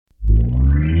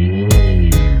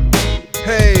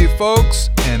folks,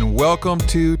 and welcome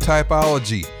to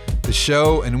Typology, the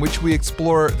show in which we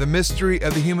explore the mystery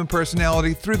of the human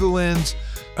personality through the lens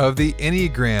of the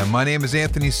Enneagram. My name is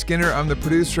Anthony Skinner. I'm the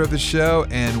producer of the show,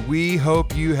 and we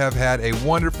hope you have had a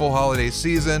wonderful holiday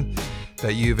season,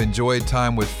 that you've enjoyed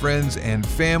time with friends and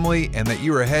family, and that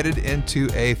you are headed into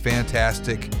a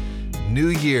fantastic new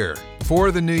year. For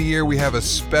the new year, we have a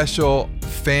special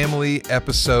family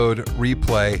episode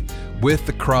replay with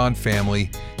the Cron family.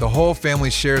 The whole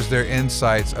family shares their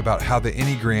insights about how the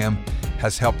Enneagram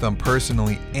has helped them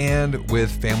personally and with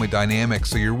family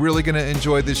dynamics. So you're really going to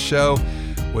enjoy this show.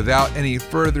 Without any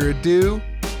further ado,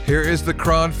 here is the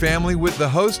Cron family with the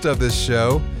host of this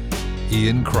show,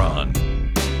 Ian Cron.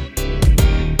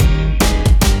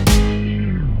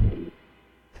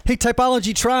 Hey,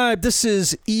 Typology Tribe, this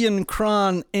is Ian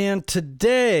Cron, and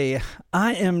today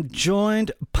I am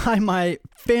joined by my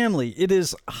family. It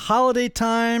is holiday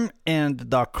time, and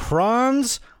the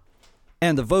Crons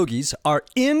and the Vogies are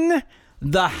in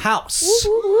the house.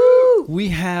 Woo-hoo-hoo. We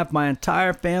have my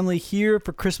entire family here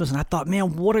for Christmas, and I thought,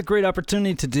 man, what a great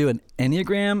opportunity to do an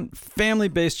Enneagram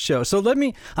family-based show. So I'm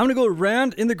going to go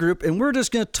around in the group, and we're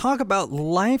just going to talk about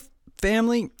life,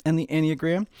 family, and the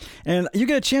Enneagram. And you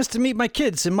get a chance to meet my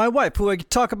kids and my wife, who I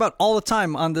talk about all the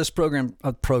time on this program.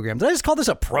 Did I just call this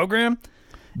a program?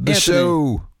 The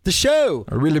show. The show.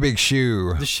 A really big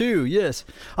shoe. The shoe, yes.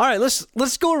 All right,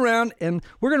 let's go around, and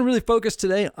we're going to really focus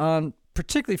today on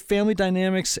particularly family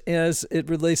dynamics as it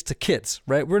relates to kids,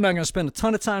 right? We're not going to spend a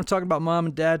ton of time talking about mom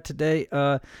and dad today,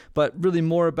 but really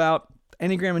more about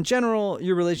Enneagram in general,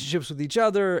 your relationships with each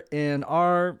other, and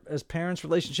our, as parents,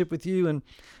 relationship with you. And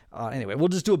anyway, we'll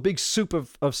just do a big soup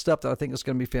of stuff that I think is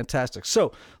going to be fantastic.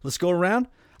 So let's go around.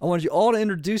 I want you all to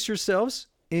introduce yourselves,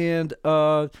 and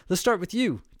let's start with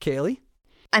you, Kaylee.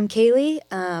 I'm Kaylee.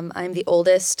 I'm the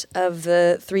oldest of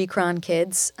the three Cron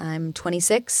kids. I'm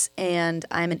 26, and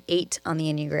I'm an 8 on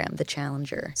the Enneagram, the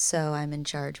challenger. So I'm in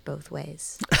charge both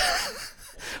ways.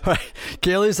 All right.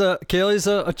 Kaylee's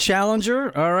a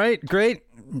challenger. All right, great.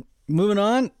 Moving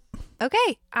on.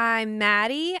 Okay, I'm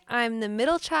Maddie. I'm the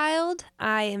middle child.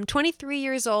 I am 23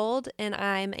 years old, and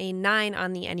I'm a 9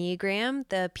 on the Enneagram,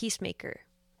 the peacemaker.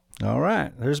 All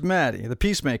right, there's Maddie, the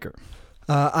peacemaker.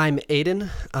 I'm Aiden.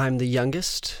 I'm the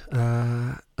youngest.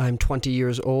 I'm 20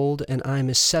 years old, and I'm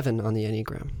a 7 on the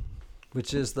Enneagram.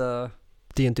 Which is the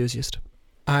enthusiast.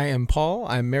 I am Paul.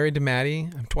 I'm married to Maddie.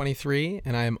 I'm 23,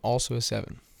 and I am also a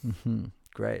 7. Mm-hmm.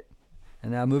 Great.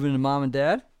 And now moving to mom and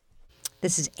dad.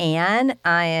 This is Anne.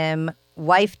 I am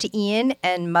wife to Ian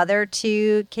and mother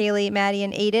to Kaylee, Maddie,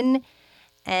 and Aiden,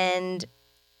 and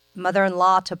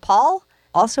mother-in-law to Paul.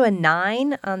 Also a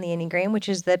 9 on the Enneagram, which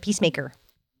is the peacemaker.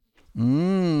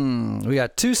 We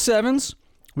got 2 7s.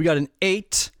 We got an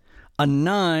 8, a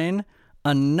 9,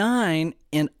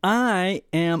 and I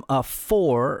am a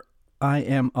 4. I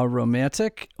am a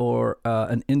romantic or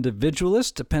an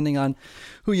individualist, depending on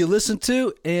who you listen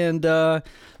to. And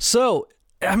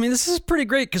this is pretty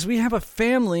great because we have a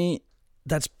family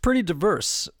that's pretty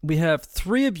diverse. We have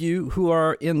 3 of you who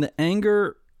are in the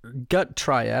anger gut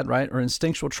triad, right, or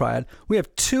instinctual triad. We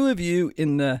have 2 of you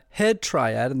in the head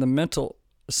triad, in the mental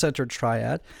centered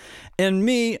triad, and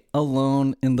me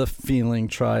alone in the feeling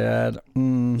triad.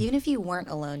 Even if you weren't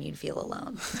alone, you'd feel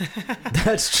alone.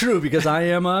 That's true, because I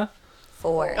am a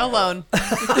 4. Alone.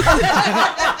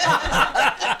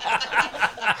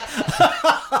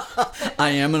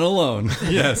 I am an alone.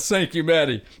 Yes, thank you,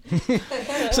 Maddie.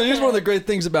 So here's one of the great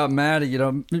things about Maddie. You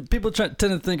know, people tend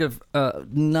to think of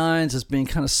 9s as being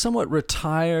kind of somewhat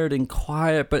retired and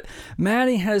quiet, but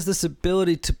Maddie has this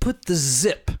ability to put the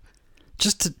zip,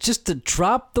 just to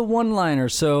drop the one-liner.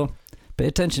 So pay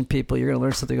attention, people. You're going to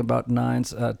learn something about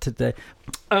 9s today.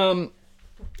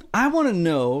 I want to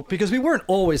know, because we weren't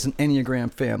always an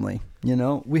Enneagram family, you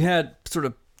know. We had sort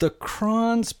of the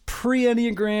Crons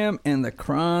pre-Enneagram and the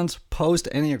Crons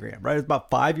post-Enneagram, right? It was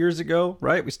about 5 years ago,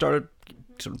 right? We started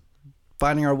sort of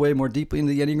finding our way more deeply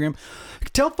into the Enneagram.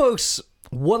 Tell folks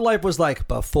what life was like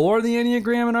before the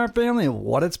Enneagram in our family and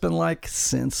what it's been like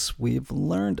since we've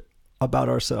learned about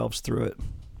ourselves through it.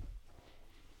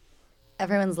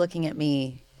 Everyone's looking at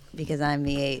me because I'm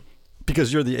the 8.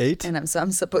 Because you're the 8? And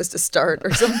I'm supposed to start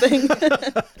or something.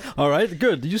 All right,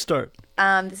 good. You start.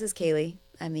 This is Kaylee.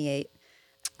 I'm the 8.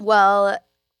 Well,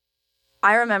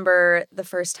 I remember the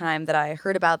first time that I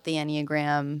heard about the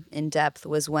Enneagram in depth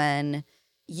was when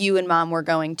you and Mom were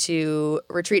going to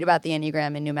retreat about the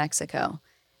Enneagram in New Mexico.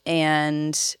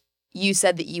 And you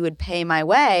said that you would pay my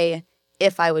way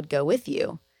if I would go with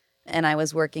you. And I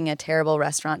was working a terrible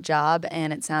restaurant job,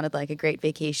 and it sounded like a great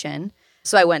vacation.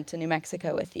 So I went to New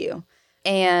Mexico with you.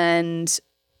 And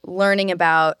learning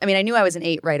about, I mean, I knew I was an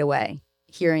 8 right away,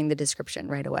 hearing the description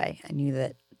right away. I knew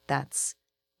that that's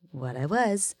what I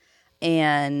was.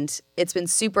 And it's been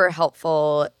super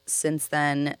helpful since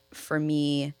then for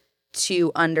me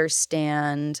to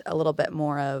understand a little bit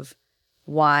more of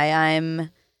why I'm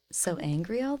so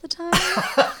angry all the time.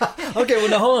 Okay, well,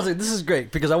 now hold on a second. This is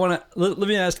great because I want to let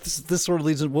me ask. This sort of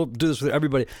leads. We'll do this with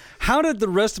everybody. How did the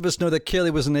rest of us know that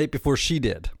Kaylee was an 8 before she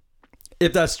did?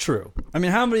 If that's true, I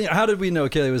mean, how did we know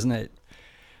Kaylee was an 8?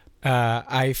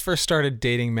 I first started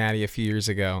dating Maddie a few years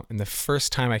ago, and the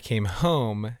first time I came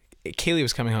home, Kaylee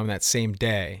was coming home that same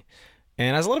day.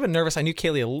 And I was a little bit nervous. I knew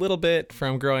Kaylee a little bit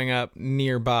from growing up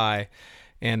nearby,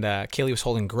 and Kaylee was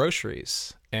holding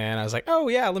groceries. And I was like, oh,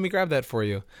 yeah, let me grab that for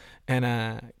you. And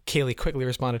Kaylee quickly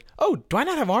responded, oh, do I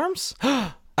not have arms?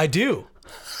 I do.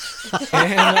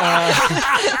 And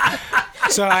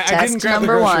so I didn't grab the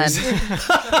groceries.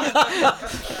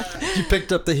 You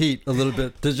picked up the heat a little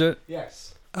bit, did you?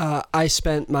 Yes. I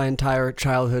spent my entire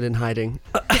childhood in hiding.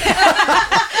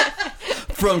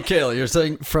 From Kaylee, you're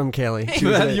saying? From Kaylee.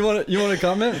 You want to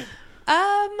comment?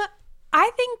 I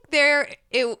think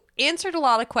it answered a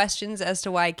lot of questions as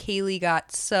to why Kaylee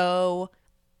got so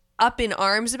up in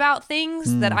arms about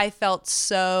things that I felt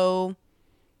so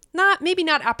maybe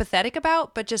not apathetic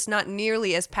about, but just not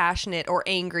nearly as passionate or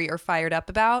angry or fired up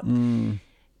about.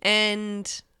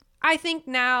 And I think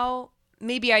now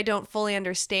maybe I don't fully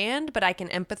understand, but I can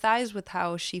empathize with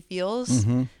how she feels.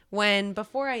 When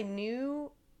before I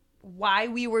knew why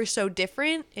we were so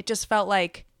different, it just felt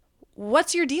like,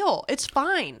 what's your deal? It's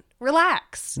fine.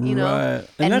 Relax, you know? Right.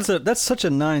 And that's such a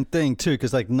 9 thing too,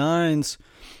 because like 9s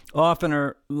often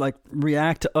are like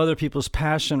react to other people's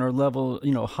passion or level,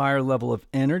 higher level of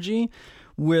energy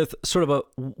with sort of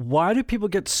why do people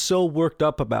get so worked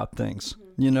up about things?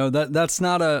 That's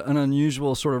not an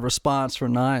unusual sort of response for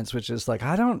 9s, which is like,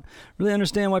 I don't really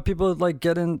understand why people like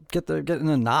get in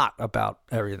a knot about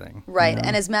everything. Right.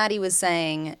 And as Maddie was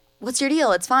saying, what's your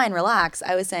deal? It's fine. Relax.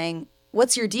 I was saying,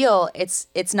 what's your deal?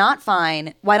 It's not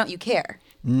fine. Why don't you care?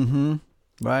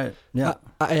 Right. Yeah.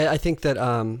 I think that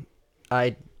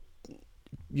I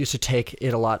used to take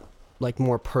it a lot like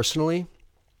more personally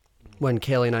when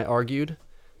Kaylee and I argued.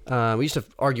 We used to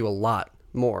argue a lot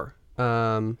more.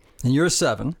 And you're a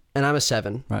 7. And I'm a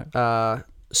 7. Right.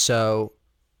 So,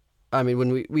 I mean,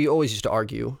 when we always used to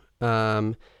argue,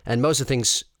 and most of the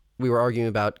things we were arguing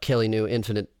about, Kaylee knew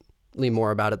infinitely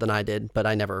more about it than I did, but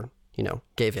I never,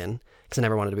 gave in because I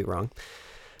never wanted to be wrong.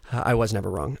 I was never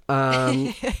wrong.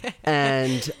 But,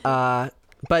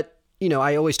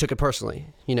 I always took it personally,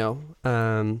 but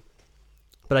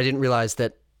I didn't realize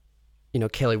that,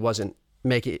 Kaylee wasn't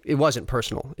it wasn't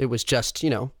personal. It was just,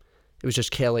 it was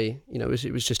just Kaylee,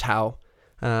 it was just how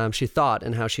she thought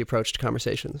and how she approached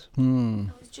conversations. I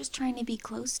was just trying to be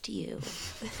close to you.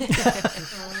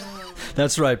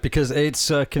 That's right, because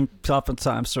 8s can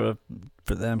oftentimes sort of,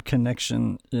 for them,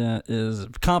 connection is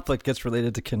conflict gets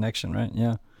related to connection, right?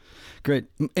 Yeah. Great.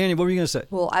 Annie, what were you going to say?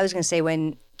 Well, I was going to say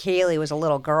when Kaylee was a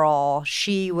little girl,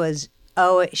 she was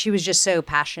just so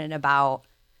passionate about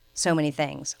so many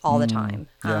things all the time.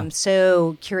 Yeah.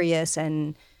 So curious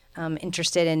and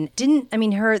interested, and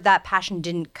that passion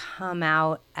didn't come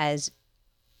out as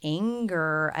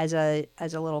anger as a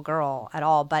little girl at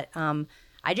all. But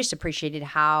I just appreciated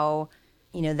how,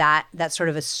 that sort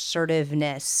of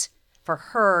assertiveness for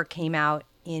her came out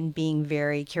in being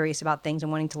very curious about things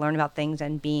and wanting to learn about things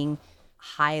and being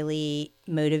highly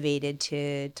motivated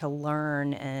to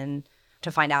learn and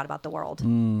to find out about the world.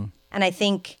 And I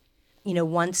think,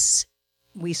 once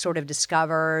we sort of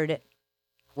discovered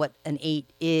what an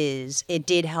 8 is, it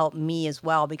did help me as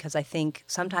well, because I think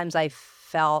sometimes I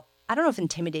felt, I don't know if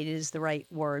intimidated is the right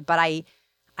word, but I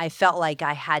felt like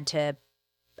I had to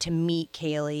meet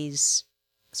Kaylee's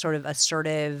sort of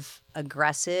assertive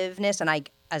aggressiveness, and I,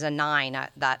 as a 9,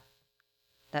 that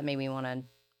made me want to,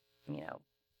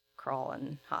 crawl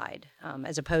and hide,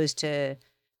 as opposed to,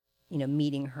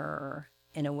 meeting her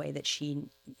in a way that she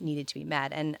needed to be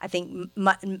met. And I think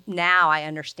now I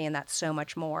understand that so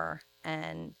much more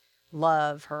and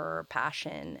love her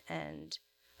passion, and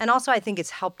also I think it's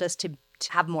helped us to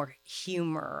have more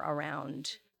humor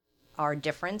around our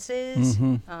differences,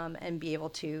 and be able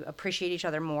to appreciate each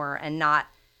other more and not,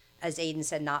 as Aiden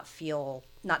said, not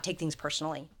take things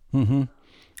personally.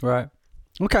 Right.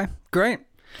 Okay, great.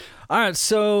 All right,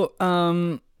 so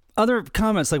other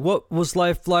comments, like what was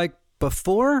life like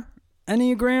before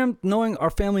Enneagram, knowing our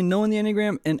family, knowing the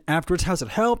Enneagram, and afterwards, how's it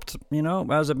helped?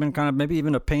 Has it been kind of maybe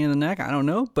even a pain in the neck? I don't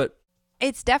know, but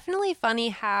it's definitely funny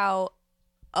how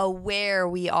aware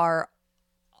we are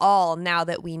all now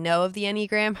that we know of the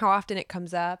Enneagram, how often it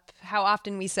comes up, how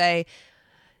often we say,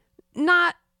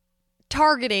 not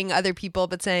targeting other people,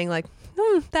 but saying like,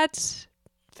 that's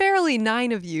fairly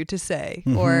 9 of you to say,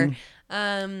 or,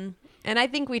 and I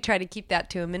think we try to keep that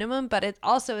to a minimum, but it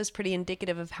also is pretty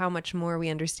indicative of how much more we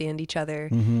understand each other,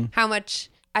 how much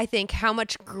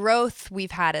growth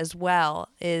we've had as well.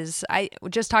 Is I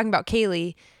just talking about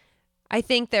Kaylee, I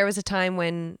think there was a time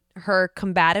when her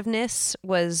combativeness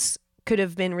could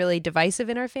have been really divisive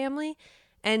in our family.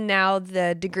 And now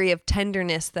the degree of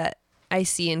tenderness that I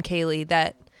see in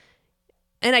Kaylee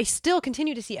and I still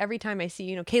continue to see every time I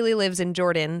see, Kaylee lives in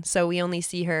Jordan, so we only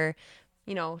see her,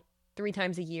 3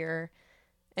 times a year.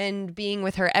 And being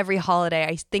with her every holiday,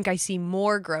 I think I see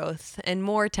more growth and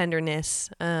more tenderness.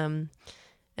 And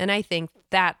I think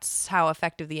that's how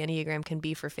effective the Enneagram can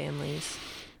be for families.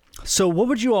 So what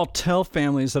would you all tell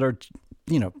families that are,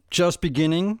 just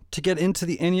beginning to get into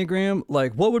the Enneagram?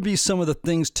 Like, what would be some of the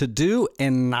things to do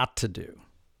and not to do?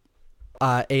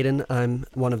 Aiden, I'm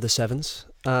one of the 7s.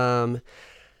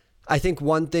 I think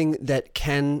one thing that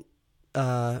can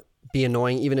be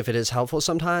annoying, even if it is helpful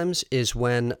sometimes, is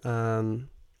when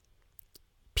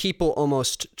people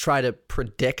almost try to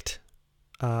predict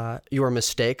your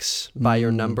mistakes by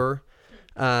your number.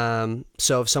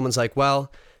 So if someone's like,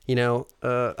 well,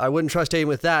 I wouldn't trust Aiden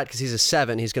with that because he's a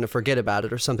 7, he's going to forget about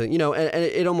it or something, and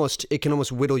it can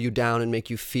almost whittle you down and make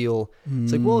you feel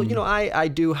it's like, well, I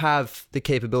do have the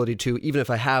capability to, even if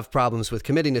I have problems with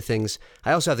committing to things,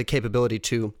 I also have the capability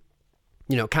to,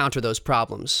 counter those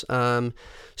problems.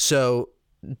 So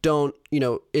don't,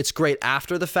 it's great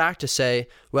after the fact to say,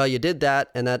 well, you did that,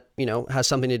 and that, has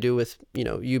something to do with,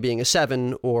 you being a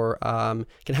 7, or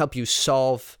can help you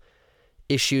solve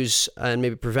issues and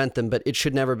maybe prevent them, but it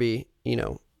should never be,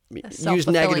 used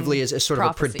negatively as sort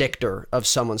prophecy. of a predictor of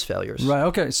someone's failures. Right.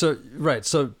 Okay. So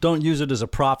don't use it as a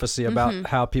prophecy about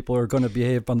how people are going to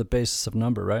behave on the basis of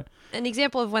number, right? An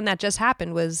example of when that just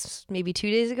happened was maybe 2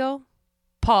 days ago.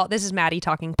 Paul, this is Maddie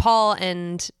talking. Paul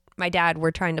and my dad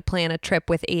were trying to plan a trip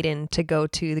with Aiden to go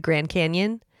to the Grand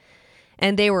Canyon.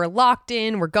 And they were locked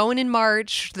in. We're going in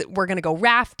March. We're going to go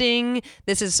rafting.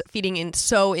 This is feeding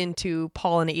into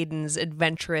Paul and Aiden's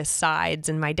adventurous sides,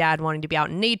 and my dad wanting to be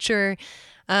out in nature.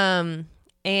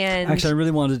 And actually, I really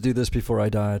wanted to do this before I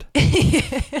died.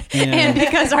 and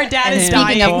because our dad is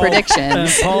dying. Speaking of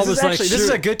predictions, Paul was like, this is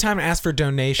a good time to ask for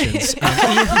donations.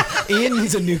 Ian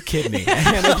needs a new kidney.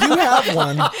 And if you have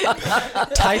one,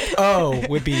 type O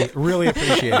would be really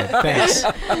appreciated. Thanks.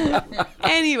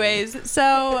 Anyways,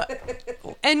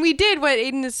 and we did what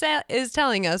Aiden is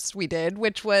telling us we did,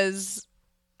 which was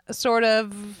sort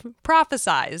of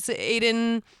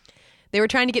prophesize. They were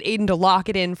trying to get Aiden to lock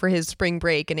it in for his spring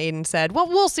break, and Aiden said, well,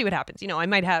 we'll see what happens. We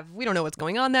don't know what's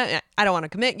going on. That I don't want to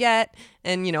commit yet.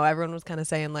 And, everyone was kind of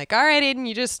saying like, all right, Aiden,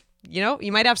 you just,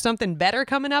 you might have something better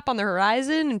coming up on the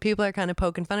horizon, and people are kind of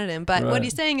poking fun at him. But what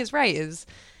he's saying is right.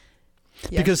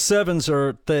 Because 7s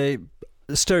are,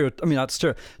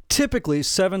 typically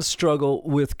 7s struggle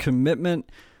with commitment.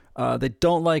 They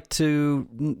don't like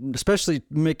to, especially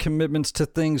make commitments to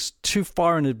things too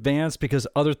far in advance because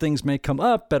other things may come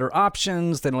up, better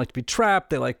options. They don't like to be trapped.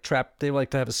 They like to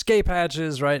have escape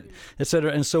hatches, right, et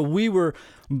cetera. And so we were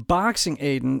boxing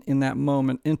Aiden in that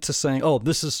moment into saying, oh,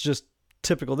 this is just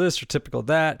typical this or typical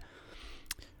that.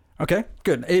 Okay,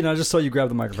 good. Aiden, I just saw you grab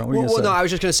the microphone. What were you gonna say? No, I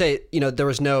was just going to say, there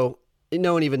was no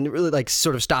one even really like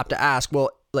sort of stopped to ask,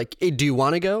 well, like, hey, do you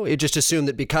want to go? It just assumed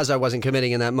that because I wasn't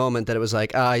committing in that moment that it was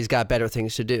like, he's got better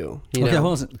things to do. Okay,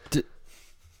 hold on.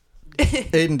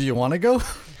 Aiden, do you want to go?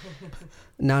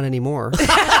 Not anymore.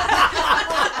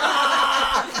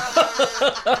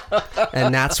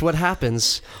 And that's what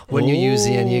happens when you use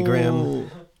the Enneagram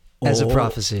as a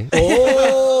prophecy.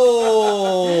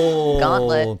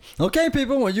 Gauntlet. Okay,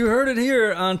 people, well, you heard it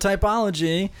here on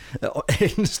Typology.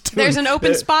 There's an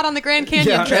open spot on the Grand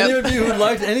Canyon trip. Any of you who'd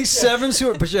like, any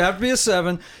 7s but you have to be a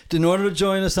 7 in order to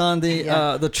join us on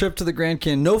the trip to the Grand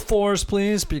Canyon. No 4s,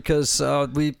 please, because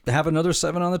we have another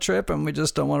 7 on the trip, and we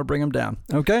just don't want to bring them down.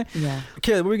 Okay? Yeah.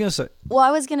 Okay, what were you going to say? Well, I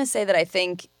was going to say that I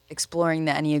think exploring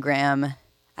the Enneagram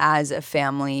as a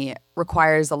family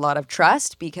requires a lot of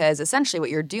trust, because essentially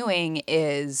what you're doing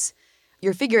is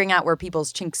you're figuring out where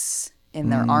people's chinks in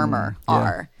their armor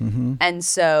are. Mm-hmm. And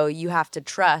so you have to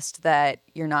trust that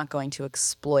you're not going to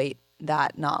exploit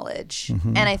that knowledge.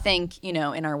 Mm-hmm. And I think, in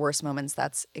our worst moments,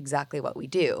 that's exactly what we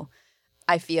do.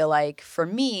 I feel like for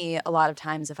me, a lot of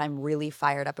times if I'm really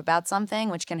fired up about something,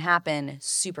 which can happen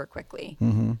super quickly,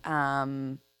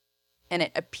 and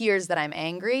it appears that I'm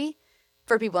angry,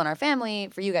 for people in our family,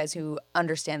 for you guys who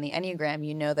understand the Enneagram,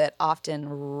 you know that often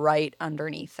right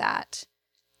underneath that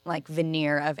like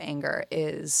veneer of anger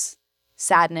is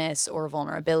sadness or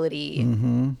vulnerability.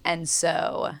 Mm-hmm. And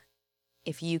so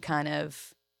if you kind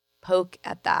of poke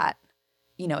at that,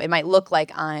 it might look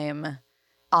like I'm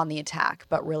on the attack,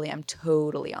 but really I'm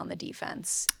totally on the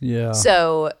defense. Yeah.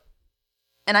 So,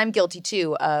 and I'm guilty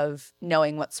too of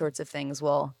knowing what sorts of things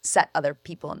will set other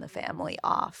people in the family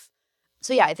off.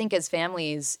 So yeah, I think as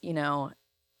families,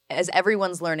 as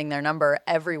everyone's learning their number,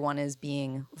 everyone is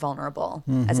being vulnerable.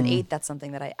 As an 8, that's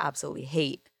something that I absolutely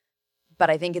hate. But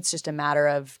I think it's just a matter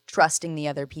of trusting the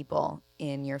other people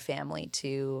in your family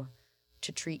to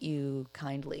treat you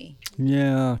kindly.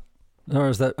 Yeah.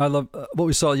 There's that. I love what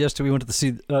we saw yesterday. We went to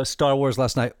see Star Wars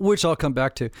last night, which I'll come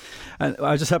back to. And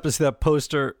I just happened to see that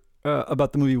poster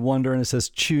about the movie Wonder, and it says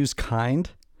 "Choose kind."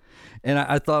 And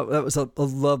I thought that was a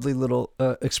lovely little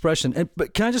expression.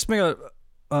 But can I just make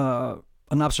an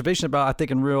observation about, I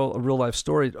think, a real life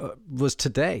story was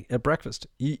today at breakfast.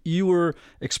 You were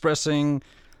expressing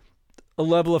a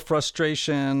level of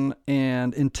frustration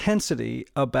and intensity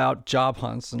about job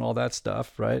hunts and all that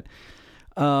stuff, right?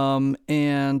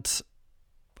 And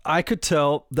I could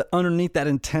tell that underneath that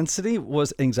intensity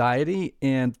was anxiety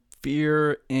and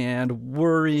fear and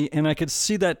worry, and I could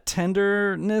see that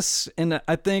tenderness. And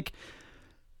I think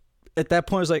at that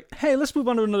point I was like, hey, let's move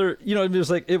on to another,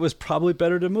 it was probably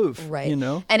better to move, right?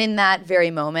 And in that very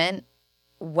moment,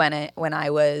 when I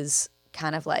was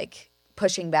kind of like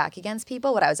pushing back against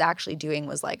people, what I was actually doing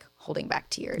was like holding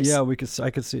back tears. Yeah, I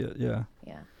could see it. Yeah.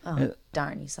 Oh,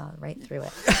 darn, you saw right through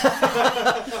it.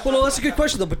 Well, no, that's a good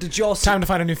question though. But did you all see? Time to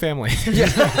find a new family.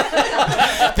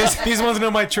 These ones know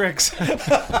my tricks.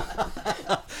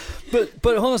 But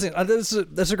hold on a second.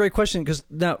 That's a great question, because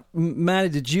now, Maddie,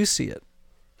 did you see it?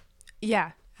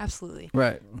 Yeah, absolutely.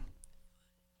 Right.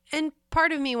 And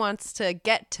part of me wants to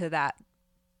get to that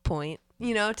point,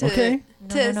 to okay. No.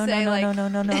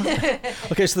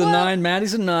 Okay, so the 9,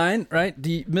 Maddie's a 9, right?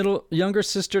 The younger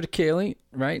sister to Kaylee,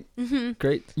 right? Mm-hmm.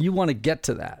 Great. You want to get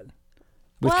to that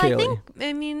with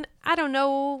Kaylee. I don't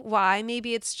know why.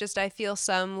 Maybe it's just I feel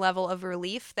some level of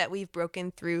relief that we've broken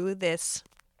through this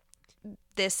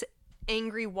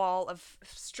angry wall of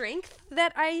strength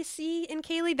that I see in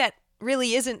Kaylee that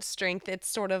really isn't strength. It's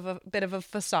sort of a bit of a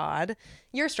facade.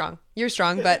 You're strong,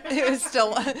 but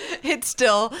it's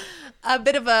still a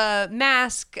bit of a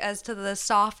mask as to the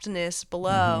softness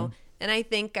below. And I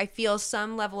think I feel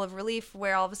some level of relief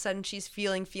where all of a sudden she's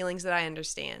feeling feelings that I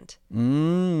understand.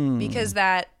 Because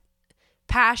that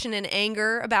passion and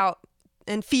anger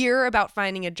and fear about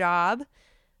finding a job,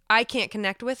 I can't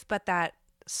connect with, but that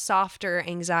softer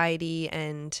anxiety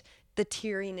and the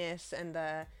teariness and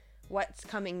the what's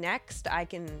coming next, I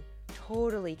can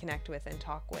totally connect with and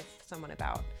talk with someone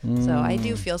about. So I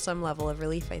do feel some level of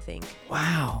relief, I think.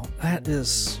 Wow,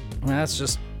 that's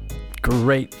just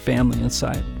great family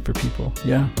insight for people.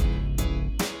 Yeah.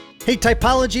 Hey,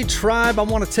 Typology Tribe, I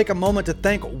want to take a moment to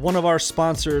thank one of our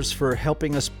sponsors for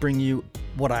helping us bring you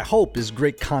what I hope is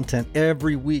great content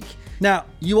every week. Now,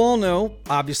 you all know,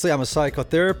 obviously, I'm a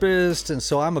psychotherapist, and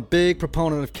so I'm a big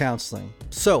proponent of counseling.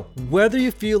 So, whether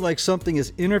you feel like something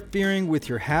is interfering with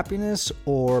your happiness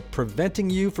or preventing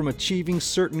you from achieving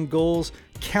certain goals,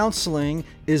 counseling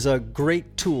is a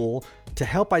great tool to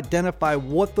help identify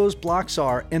what those blocks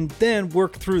are and then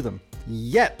work through them.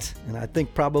 Yet, and I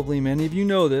think probably many of you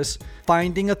know this,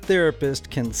 finding a therapist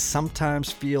can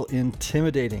sometimes feel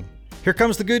intimidating. Here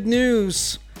comes the good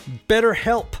news.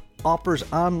 BetterHelp offers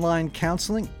online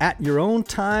counseling at your own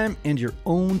time and your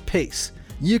own pace.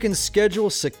 You can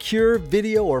schedule secure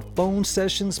video or phone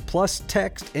sessions plus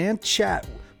text and chat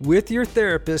with your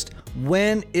therapist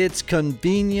when it's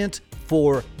convenient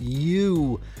for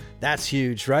you. That's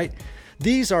huge, right?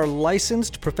 These are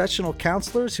licensed professional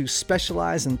counselors who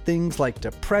specialize in things like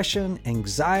depression,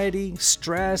 anxiety,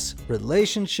 stress,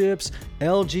 relationships,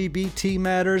 LGBT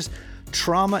matters,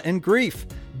 trauma, and grief.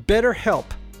 BetterHelp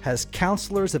has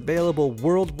counselors available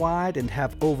worldwide and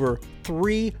have over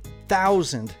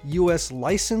 3,000 U.S.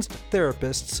 licensed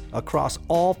therapists across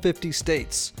all 50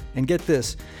 states. And get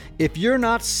this, if you're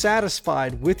not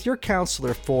satisfied with your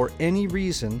counselor for any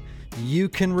reason, you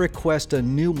can request a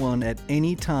new one at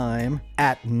any time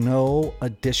at no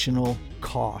additional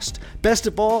cost. Best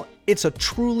of all, it's a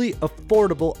truly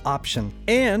affordable option.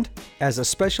 And as a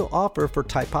special offer for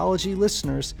Typology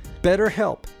listeners,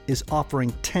 BetterHelp is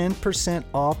offering 10%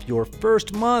 off your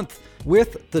first month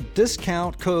with the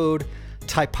discount code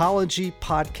Typology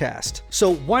Podcast.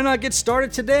 So why not get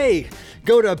started today?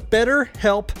 Go to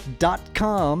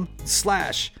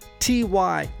BetterHelp.com/TYPOLOGYPODCAST.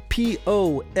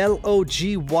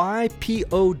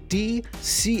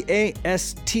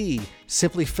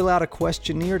 Simply fill out a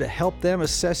questionnaire to help them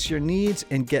assess your needs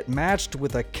and get matched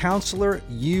with a counselor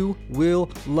you will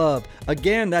love.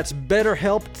 Again, that's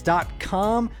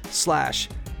BetterHelp.com/TYPOLOGYPODCAST.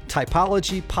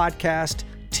 Typology Podcast,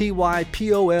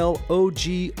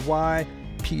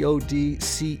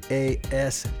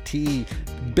 TYPOLOGYPODCAST,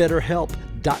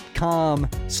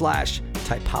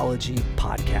 BetterHelp.com/Typology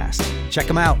Podcast. Check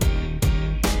them out.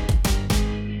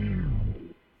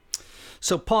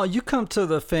 So, Paul, you come to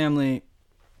the family,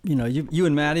 you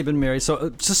and Maddie have been married.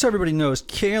 So, just so everybody knows,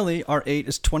 Kaylee, our 8,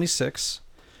 is 26.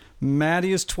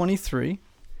 Maddie is 23.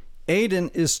 Aiden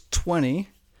is 20.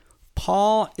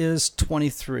 Paul is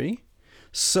 23.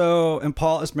 So, and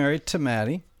Paul is married to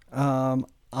Maddie. I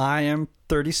am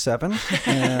 37.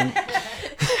 And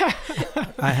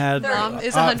I had... Mom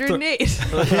is 108.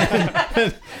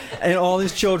 And all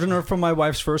these children are from my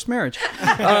wife's first marriage.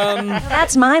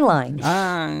 That's my line.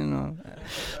 I know.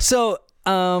 So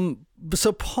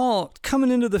Paul,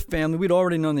 coming into the family, we'd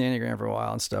already known the Enneagram for a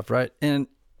while and stuff, right? And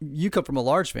you come from a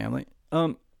large family.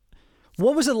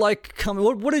 What was it like coming?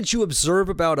 What did you observe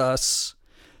about us?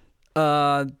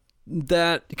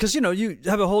 That because you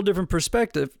have a whole different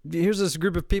perspective. Here's this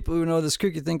group of people who know this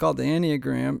kooky thing called the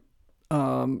Enneagram.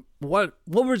 What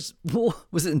was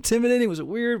it intimidating? Was it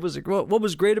weird? What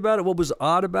was great about it? What was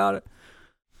odd about it?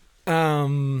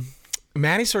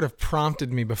 Maddie sort of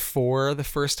prompted me before the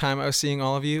first time I was seeing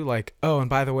all of you, like, oh, and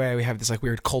by the way, we have this like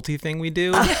weird culty thing we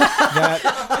do that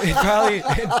it'd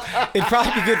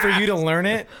probably be good for you to learn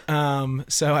it.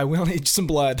 So I will need some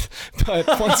blood, but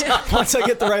once I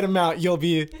get the right amount, you'll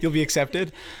be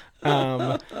accepted.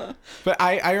 But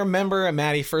I remember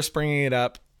Maddie first bringing it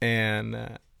up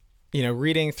and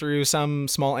reading through some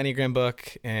small Enneagram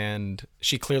book, and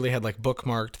she clearly had like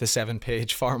bookmarked the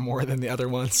 7-page far more than the other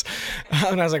ones.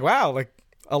 And I was like, wow, like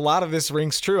a lot of this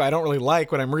rings true. I don't really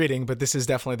like what I'm reading, but this is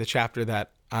definitely the chapter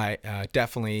that I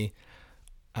definitely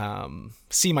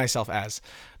see myself as.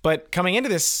 But coming into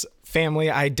this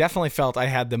family, I definitely felt I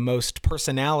had the most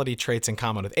personality traits in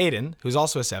common with Aiden, who's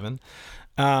also a 7.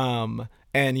 And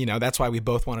that's why we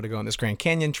both wanted to go on this Grand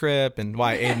Canyon trip, and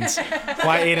why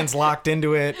Aiden's locked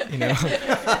into it,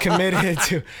 committed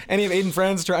to any of Aiden's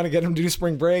friends trying to get him to do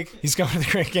spring break. He's going to the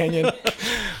Grand Canyon. You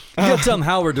gotta tell him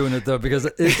how we're doing it though, because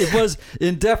it was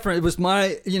indifferent. It was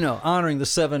my, honoring the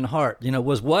 7 heart.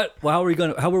 Was what? Well, how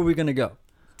were we gonna go?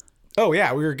 Oh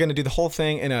yeah, we were gonna do the whole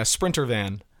thing in a Sprinter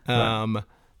van. Right.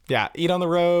 Yeah, eat on the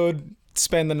road.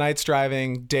 Spend the nights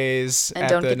driving, days And at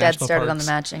don't the get national Dad started parks. on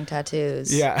the matching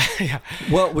tattoos. Yeah, yeah.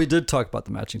 Well, we did talk about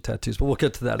the matching tattoos, but we'll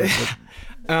get to that.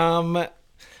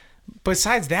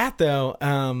 Besides that, though,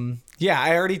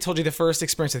 I already told you the first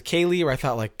experience with Kaylee where I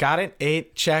thought, like, got it,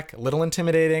 8, check, a little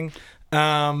intimidating.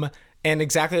 And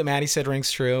exactly what Maddie said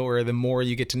rings true, where the more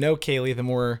you get to know Kaylee, the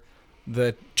more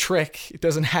the trick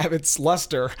doesn't have its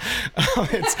luster.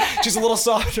 She's a little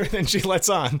softer than she lets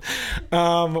on,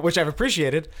 which I've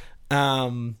appreciated.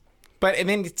 But and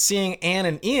then seeing Anne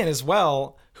and Ian as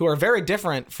well, who are very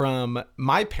different from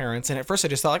my parents. And at first I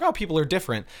just thought like, oh, people are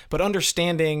different, but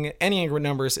understanding Enneagram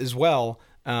numbers as well.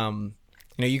 You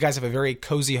guys have a very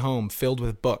cozy home filled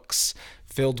with books,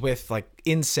 filled with like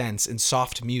incense and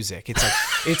soft music. It's like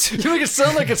You make it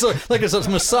sound like it's a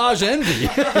massage envy.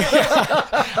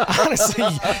 honestly,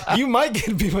 you might get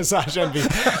to be massage envy.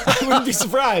 I wouldn't be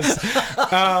surprised.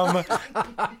 And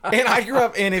I grew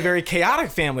up in a very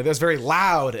chaotic family that was very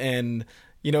loud and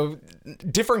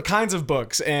different kinds of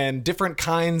books and different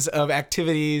kinds of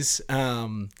activities.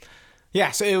 So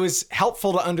it was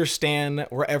helpful to understand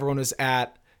where everyone was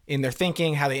at in their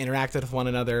thinking, how they interacted with one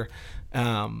another.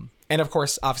 And of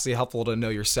course, obviously helpful to know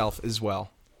yourself as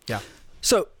well. Yeah.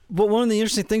 So, but one of the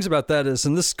interesting things about that is,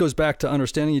 and this goes back to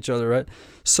understanding each other, right?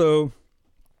 So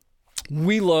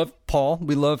we love Paul.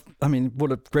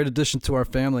 What a great addition to our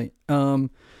family. And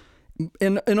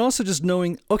also just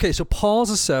knowing, okay, so Paul's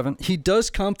a 7. He does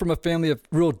come from a family of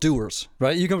real doers,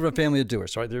 right? You come from a family of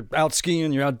doers, right? They're out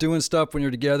skiing, you're out doing stuff when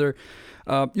you're together.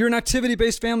 You're an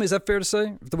activity-based family. Is that fair to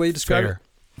say, the way you describe it?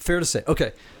 Fair to say.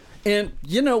 Okay. And,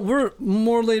 we're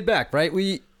more laid back, right?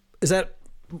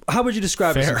 How would you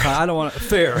describe it? I don't want to.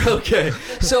 Fair. Okay.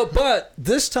 So, but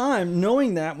this time,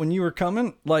 knowing that when you were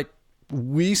coming, like,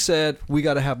 we said we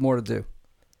got to have more to do.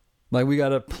 Like, we got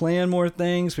to plan more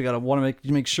things. We got to want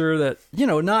to make sure that,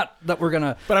 not that we're going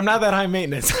to. But I'm not that high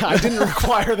maintenance. I didn't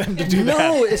require them to do that.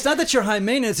 No, it's not that you're high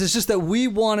maintenance. It's just that we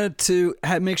wanted to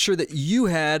make sure that you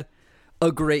had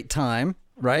a great time,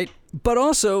 right? But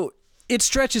also, it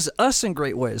stretches us in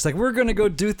great ways. Like, we're going to go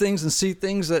do things and see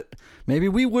things that maybe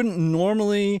we wouldn't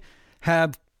normally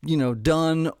have,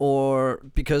 done, or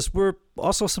because we're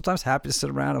also sometimes happy to sit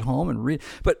around at home and read.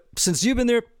 But since you've been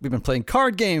there, we've been playing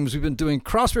card games. We've been doing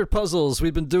crossword puzzles.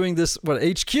 We've been doing this,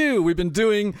 HQ. We've been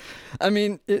doing,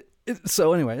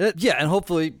 so anyway, and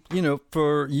hopefully,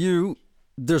 for you,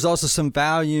 there's also some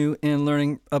value in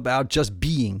learning about just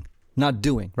being, not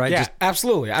doing, right? Yeah,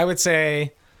 absolutely. I would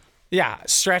say, yeah,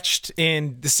 stretched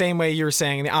in the same way you were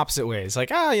saying in the opposite ways. Like,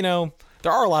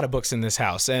 there are a lot of books in this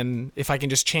house, and if I can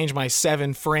just change my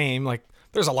 7 frame, like,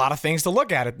 there's a lot of things to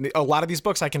look at. A lot of these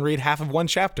books I can read half of one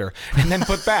chapter and then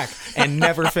put back and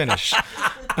never finish.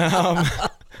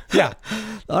 Yeah.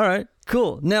 All right,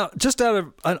 cool. Now, just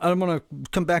I'm going to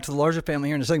come back to the larger family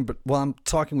here in a second, but while I'm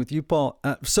talking with you, Paul,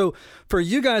 so for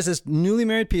you guys as newly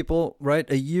married people, right,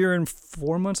 1 year and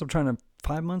 4 months,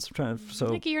 5 months, so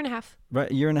like a year and a half. Right,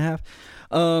 a year and a half.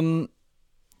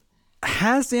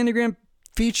 Has the Enneagram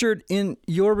featured in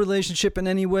your relationship in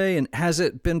any way, and has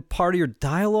it been part of your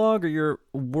dialogue or your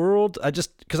world? I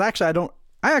actually don't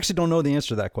know the answer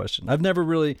to that question. I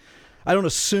don't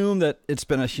assume that it's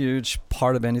been a huge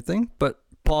part of anything, but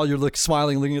Paul, you're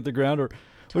smiling, looking at the ground, or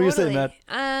what do you say, Matt?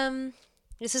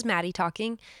 This is Maddie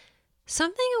talking.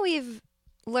 Something we've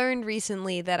learned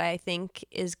recently that I think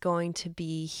is going to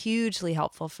be hugely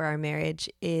helpful for our marriage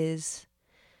is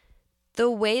the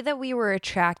way that we were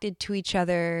attracted to each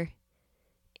other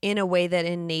in a way that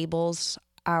enables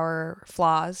our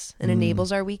flaws and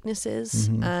enables our weaknesses.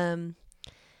 Mm-hmm.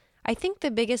 I think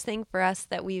the biggest thing for us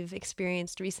that we've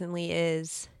experienced recently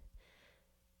is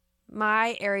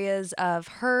my areas of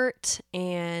hurt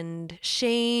and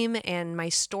shame and my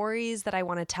stories that I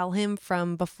want to tell him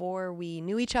from before we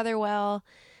knew each other well.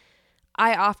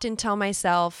 I often tell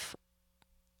myself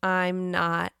I'm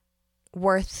not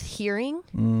worth hearing.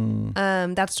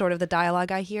 That's sort of the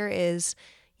dialogue I hear is,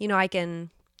 I can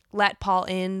let Paul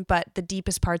in, but the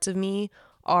deepest parts of me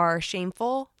are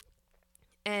shameful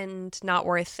and not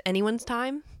worth anyone's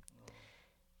time.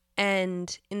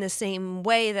 And in the same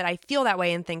way that I feel that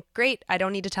way and think, great, I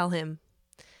don't need to tell him,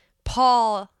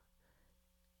 Paul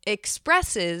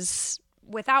expresses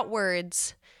without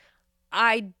words,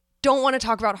 I don't want to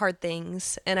talk about hard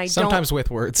things. And sometimes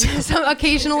with words.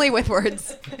 Occasionally with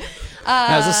words.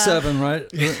 As a 7,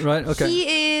 right? Right. Okay.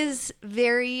 He is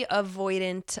very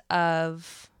avoidant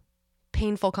of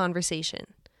painful conversation.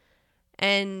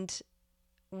 And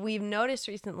we've noticed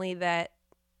recently that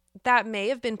may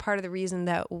have been part of the reason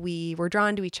that we were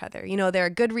drawn to each other. There are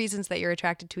good reasons that you're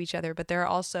attracted to each other, but there are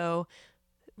also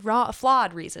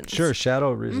flawed reasons. Sure,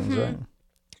 shadow reasons, right?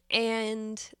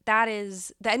 And that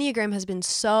is, the Enneagram has been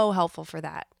so helpful for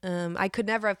that. I could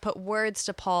never have put words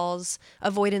to Paul's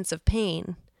avoidance of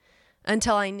pain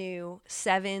until I knew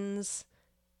 7s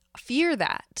fear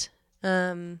that.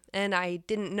 And I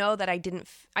didn't know that I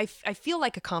feel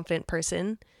like a confident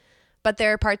person, but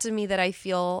there are parts of me that I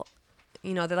feel,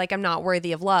 they're like, I'm not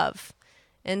worthy of love.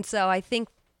 And so I think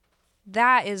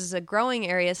that is a growing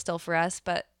area still for us,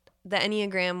 but the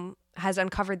Enneagram has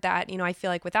uncovered that. I feel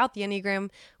like without the Enneagram,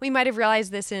 we might have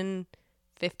realized this in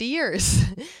 50 years,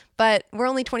 but we're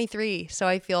only 23. So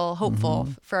I feel hopeful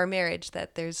for our marriage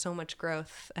that there's so much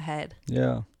growth ahead.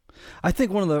 Yeah. I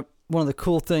think one of the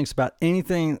cool things about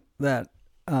anything that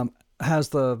has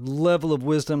the level of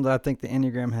wisdom that I think the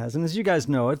Enneagram has, and as you guys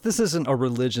know, this isn't a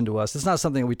religion to us. It's not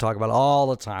something that we talk about all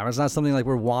the time. It's not something like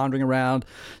we're wandering around.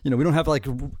 We don't have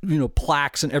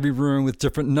plaques in every room with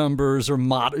different numbers or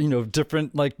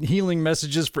different healing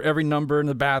messages for every number in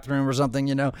the bathroom or something.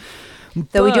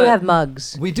 Though we do have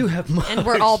mugs. We do have mugs, and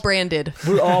we're all branded.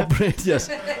 We're all branded. Yes.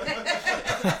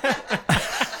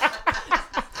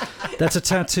 That's a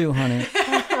tattoo, honey.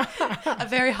 A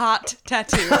very hot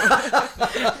tattoo.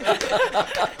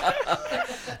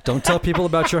 Don't tell people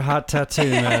about your hot tattoo,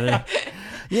 Maddie.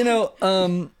 No,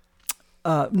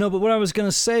 but what I was going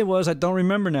to say was I don't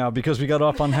remember now because we got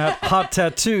off on hot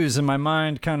tattoos and my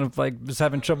mind kind of was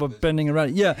having trouble bending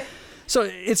around. Yeah. So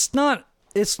it's not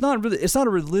a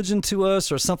religion to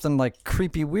us or something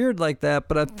creepy weird like that,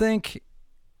 but I think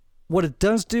what it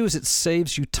does do is it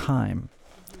saves you time.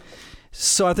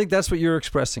 So I think that's what you're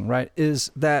expressing, right?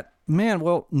 Is that, man,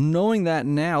 well, knowing that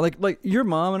now, like your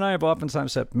mom and I have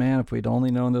oftentimes said, man, if we'd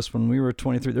only known this when we were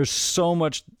 23, there's so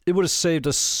much, it would have saved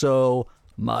us so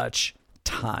much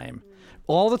time.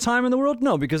 All the time in the world?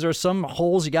 No, because there are some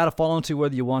holes you got to fall into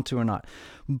whether you want to or not.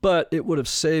 But it would have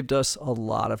saved us a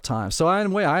lot of time. So in a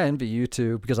way, I envy you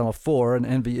two because I'm a 4 and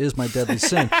envy is my deadly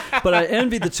sin. But I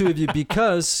envy the two of you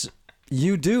because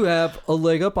you do have a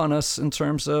leg up on us in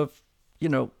terms of,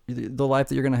 the life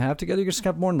that you're going to have together. You just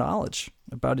have more knowledge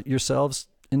about yourselves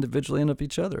individually and of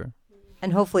each other.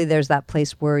 And hopefully there's that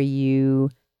place where you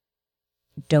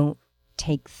don't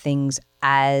take things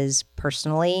as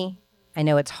personally. I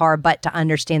know it's hard, but to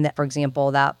understand that, for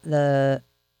example, that the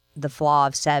flaw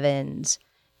of 7s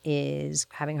is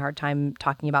having a hard time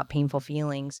talking about painful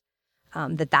feelings,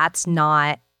 that's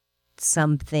not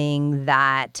something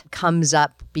that comes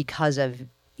up because of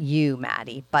you,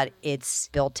 Maddie, but it's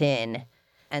built in.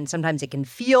 And sometimes it can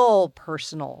feel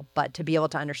personal, but to be able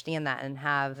to understand that and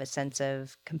have a sense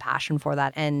of compassion for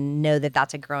that and know that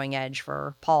that's a growing edge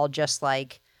for Paul, just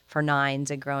like for nines,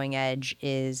 a growing edge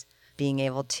is being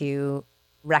able to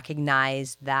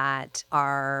recognize that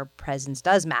our presence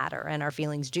does matter and our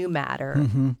feelings do matter.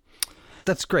 Mm-hmm.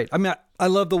 That's great. I mean, I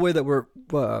love the way that we're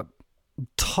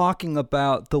talking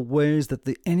about the ways that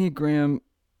the Enneagram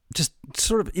just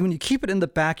sort of, when you keep it in the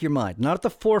back of your mind, not at the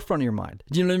forefront of your mind.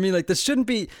 Do you know what I mean? Like, this shouldn't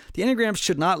be, the Enneagram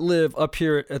should not live up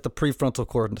here at the prefrontal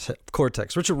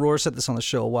cortex. Richard Rohr said this on the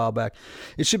show a while back.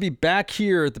 It should be back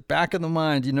here at the back of the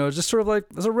mind, just sort of like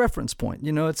as a reference point.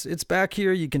 It's back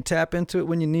here. You can tap into it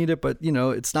when you need it, but,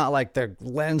 it's not like the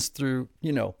lens through,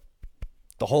 the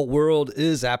whole world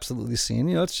is absolutely seen.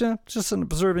 It's just an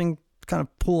observing kind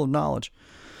of pool of knowledge.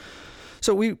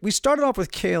 So we started off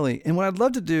with Kaylee, and what I'd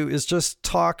love to do is just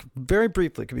talk very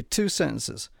briefly. It could be 2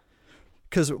 sentences,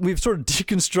 because we've sort of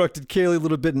deconstructed Kaylee a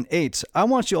little bit in 8s. I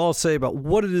want you all to say about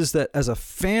what it is that, as a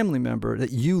family member, that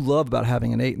you love about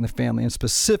having an 8 in the family, and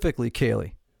specifically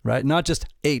Kaylee, right? Not just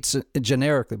 8s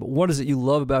generically, but what is it you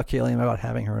love about Kaylee and about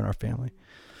having her in our family?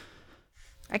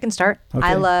 I can start. Okay.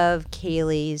 I love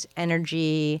Kaylee's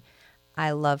energy.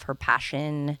 I love her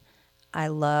passion. I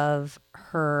love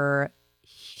her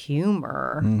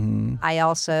humor. Mm-hmm. I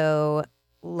also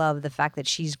love the fact that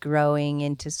she's growing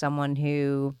into someone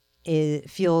who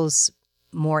feels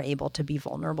more able to be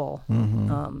vulnerable.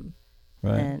 Mm-hmm.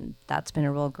 Right. And that's been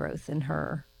a real growth in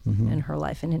her, Mm-hmm. in her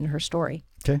life and in her story.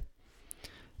 Okay.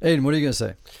 Aiden, what are you going to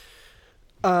say?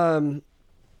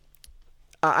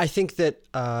 I think that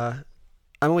I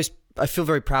feel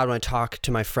very proud when I talk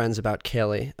to my friends about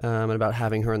Kaylee and about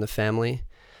having her in the family.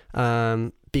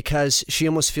 Because she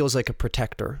almost feels like a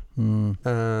protector.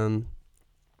 And,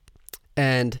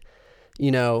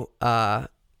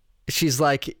 she's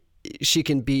like, she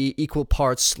can be equal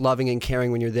parts loving and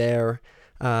caring when you're there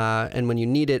and when you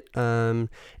need it. And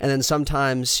then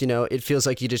sometimes, it feels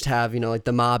like you just have, like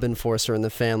the mob enforcer in the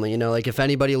family. Like if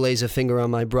anybody lays a finger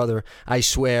on my brother, I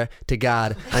swear to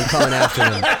God, I'm coming after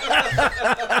him.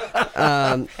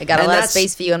 I got a lot of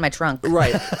space for you in my trunk.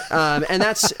 Right. And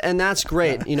that's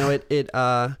great.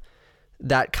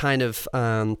 That kind of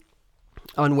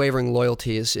unwavering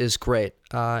loyalty is great.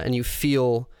 And you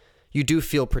do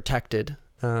feel protected.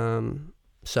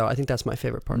 So I think that's my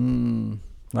favorite part.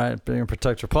 Right, being a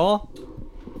protector. Paul?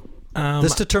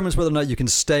 This determines whether or not you can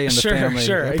stay in the family.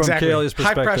 Sure, from exactly. Kaylee's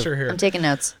perspective. High pressure here. I'm taking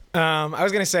notes. I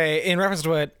was going to say, in reference to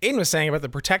what Aiden was saying about the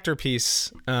protector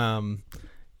piece,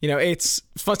 it's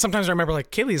fun. Sometimes I remember, like,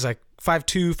 Kaylee's like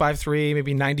 5'2", 5'3",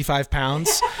 maybe 95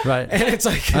 pounds. Right. And it's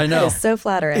like, I know. That is so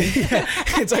flattering. Yeah,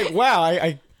 it's like, wow,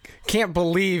 I can't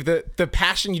believe that the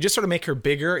passion, you just sort of make her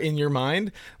bigger in your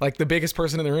mind, like the biggest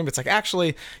person in the room. It's like,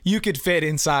 actually, you could fit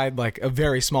inside like a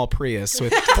very small Prius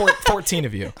with 14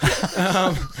 of you.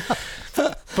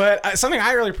 But something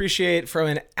I really appreciate from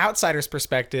an outsider's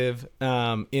perspective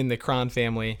in the Cron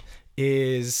family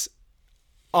is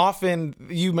often,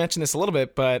 you mentioned this a little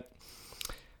bit, but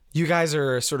you guys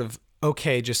are sort of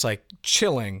okay just like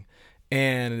chilling.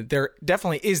 And there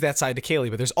definitely is that side to Kaylee,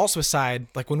 but there's also a side,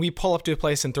 like when we pull up to a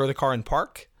place and throw the car in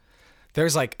park,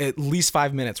 there's like at least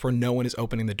 5 minutes where no one is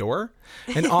opening the door.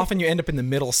 And often you end up in the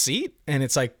middle seat and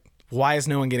it's like, why is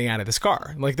no one getting out of this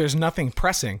car? Like there's nothing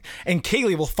pressing. And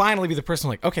Kaylee will finally be the person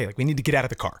like, okay, like we need to get out of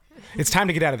the car. It's time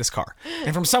to get out of this car.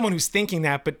 And from someone who's thinking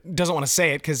that but doesn't want to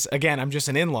say it because, again, I'm just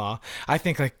an in-law, I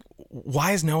think like,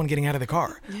 why is no one getting out of the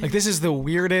car? Like this is the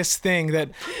weirdest thing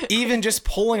that even just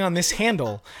pulling on this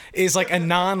handle is like a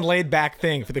non-laid back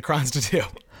thing for the Crons to do.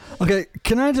 Okay,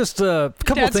 can I just a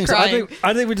couple Dad's of things? crying.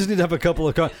 I think we just need to have a couple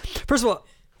of. First of all,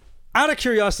 out of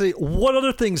curiosity, what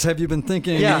other things have you been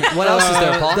thinking? Yeah, what else is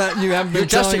there, Paul? That you haven't been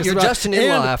telling us You're about? just an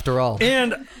in-law after all.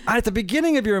 And at the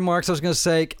beginning of your remarks, I was going to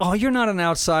say, "Oh, you're not an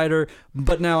outsider,"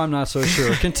 but now I'm not so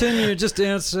sure. Continue, just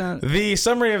answer. The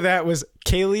summary of that was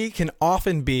Kaylee can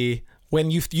often be,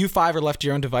 when you five are left to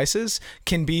your own devices,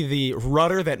 can be the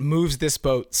rudder that moves this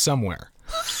boat somewhere.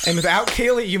 And without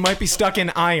Kaylee, you might be stuck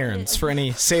in irons for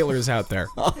any sailors out there.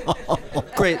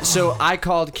 Great. So I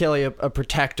called Kaylee a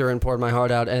protector and poured my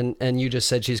heart out, and you just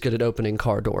said she's good at opening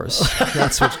car doors.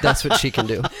 That's what she can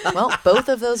do. Well, both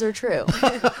of those are true.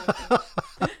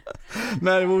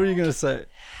 Maddie, what were you going to say?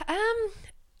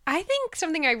 I think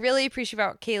something I really appreciate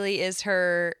about Kaylee is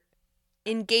her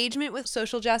engagement with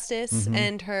social justice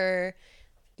and her,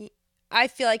 I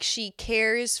feel like she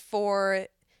cares for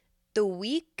the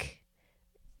weak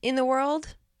in the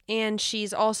world and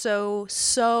she's also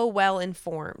so well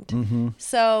informed.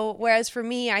 So whereas for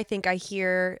me, I think I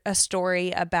hear a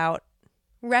story about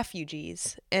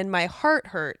refugees and my heart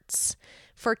hurts.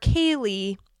 For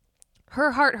Kaylee,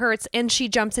 her heart hurts and she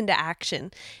jumps into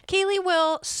action. Kaylee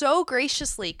will so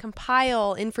graciously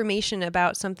compile information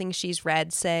about something she's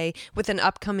read, say with an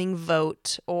upcoming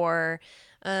vote or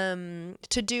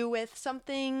to do with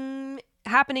something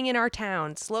happening in our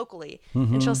towns locally.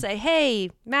 And she'll say,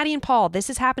 hey, Maddie and Paul, this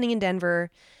is happening in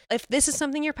Denver. If this is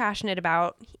something you're passionate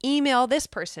about, email this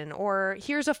person, or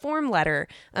here's a form letter.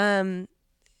 And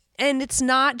it's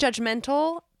not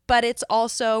judgmental, but it's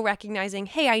also recognizing,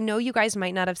 hey, I know you guys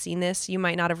might not have seen this. You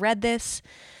might not have read this,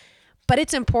 but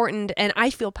it's important and I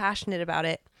feel passionate about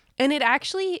it. And it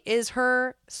actually is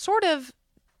her sort of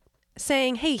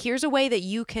saying, hey, here's a way that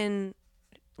you can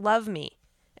love me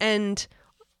and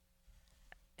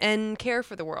care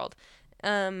for the world.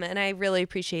 And I really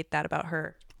appreciate that about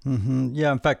her.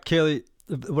 Yeah, in fact, Kaylee,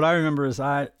 what I remember is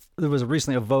there was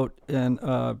recently a vote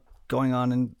going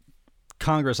on in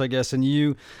Congress, I guess, and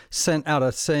you sent out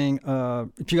a saying,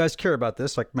 if you guys care about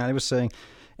this, like Maddie was saying,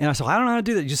 and I said, I don't know how to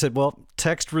do that. You said, well,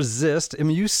 text resist. I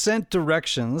mean, you sent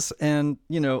directions and,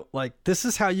 like, this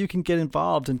is how you can get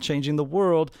involved in changing the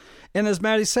world. And as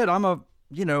Maddie said,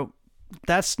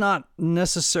 that's not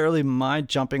necessarily my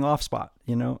jumping off spot,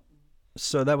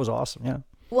 So that was awesome. Yeah.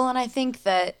 Well, and I think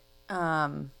that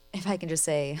if I can just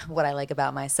say what I like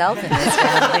about myself in this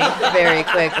family very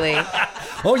quickly.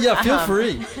 Oh, yeah, feel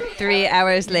free. 3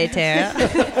 hours later.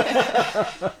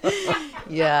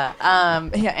 Yeah.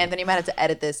 Anthony, you might have to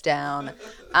edit this down.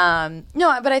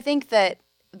 No, but I think that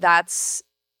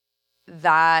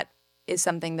is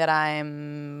something that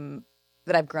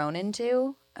I've grown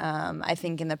into. I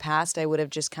think in the past I would have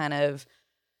just kind of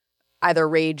either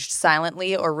raged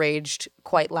silently or raged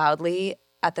quite loudly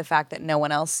at the fact that no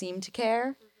one else seemed to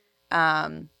care.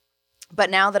 But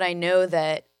now that I know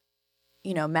that,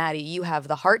 Maddie, you have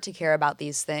the heart to care about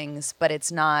these things, but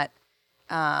it's not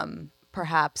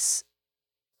perhaps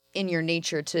in your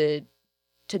nature to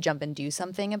jump and do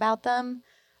something about them.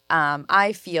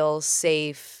 I feel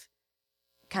safe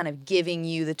kind of giving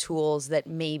you the tools that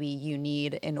maybe you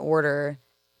need in order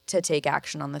to take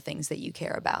action on the things that you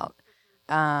care about.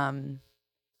 And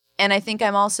I think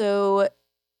I'm also,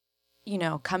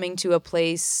 coming to a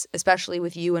place, especially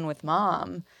with you and with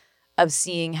Mom, of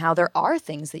seeing how there are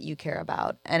things that you care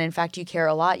about. And in fact, you care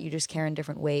a lot. You just care in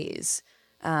different ways.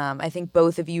 I think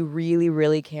both of you really,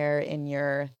 really care in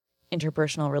your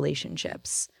interpersonal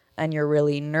relationships, and you're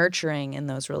really nurturing in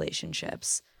those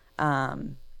relationships.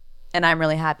 And I'm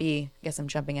really happy, I guess I'm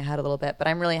jumping ahead a little bit, but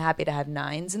I'm really happy to have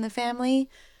 9s in the family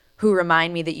who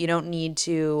remind me that you don't need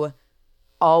to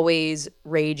always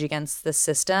rage against the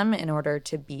system in order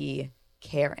to be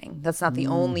caring. That's not the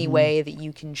only way that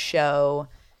you can show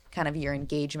kind of your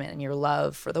engagement and your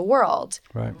love for the world.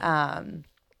 Right. And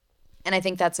I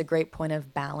think that's a great point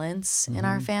of balance in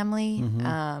our family,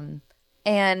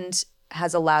 and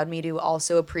has allowed me to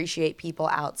also appreciate people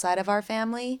outside of our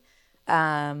family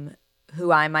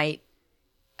who I might,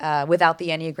 without the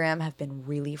Enneagram, have been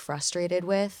really frustrated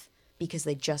with because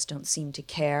they just don't seem to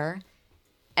care.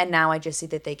 And now I just see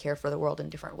that they care for the world in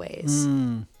different ways.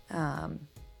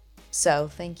 So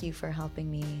thank you for helping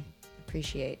me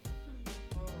appreciate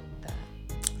that.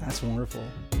 That's wonderful.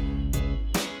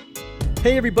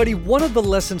 Hey everybody, one of the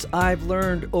lessons I've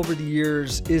learned over the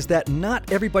years is that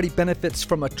not everybody benefits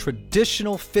from a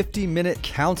traditional 50-minute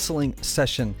counseling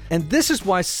session. And this is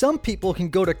why some people can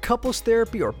go to couples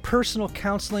therapy or personal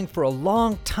counseling for a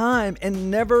long time and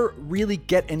never really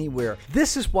get anywhere.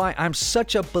 This is why I'm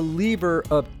such a believer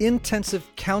of intensive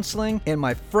counseling and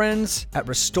my friends at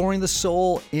Restoring the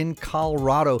Soul in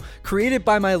Colorado, created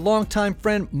by my longtime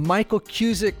friend Michael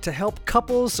Cusick to help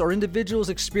couples or individuals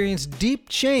experience deep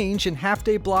change in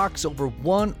half-day blocks over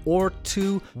 1 or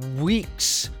 2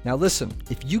 weeks. Now listen,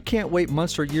 if you can't wait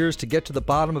months or years to get to the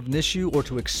bottom of an issue or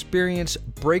to experience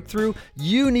breakthrough,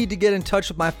 you need to get in touch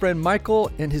with my friend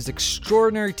Michael and his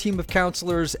extraordinary team of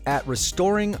counselors at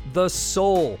Restoring the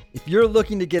Soul. If you're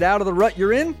looking to get out of the rut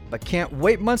you're in, but can't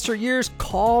wait months or years,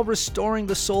 call Restoring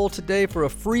the Soul today for a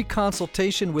free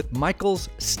consultation with Michael's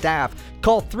staff.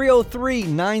 Call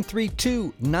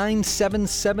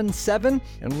 303-932-9777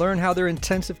 and learn how their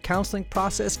intensive counseling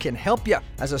process can help you.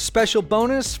 As a special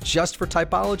bonus, just for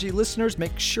Typology listeners,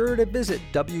 make sure to visit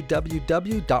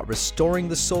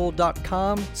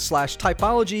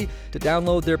www.restoringthesoul.com/typology to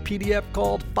download their PDF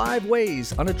called 5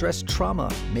 Ways Unaddressed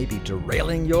Trauma May Be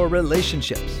Derailing Your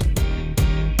Relationships.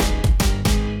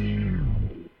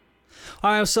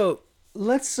 All right, so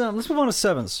let's move on to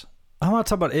 7s. I want to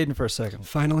talk about Aiden for a second.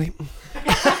 Finally.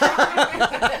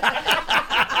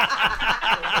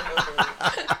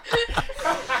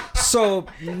 So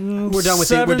We're done with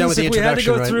the sevens, if we had to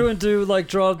introduction, go right? through and do like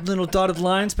draw little dotted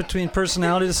lines between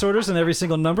personality disorders and every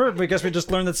single number, I guess we just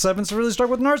learned that sevens really start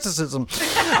with narcissism.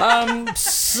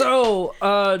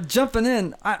 Jumping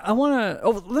in, I want to.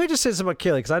 Oh, let me just say something about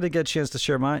Kaylee because I did get a chance to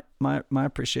share my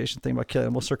appreciation thing about Kaylee,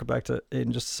 and we'll circle back to Aiden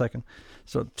in just a second.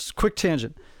 So, just quick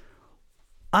tangent.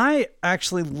 I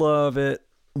actually love it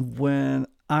when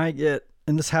I get,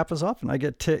 and this happens often, I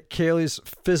get Kaylee's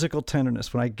physical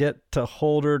tenderness, when I get to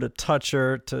hold her, to touch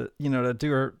her, to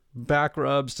do her back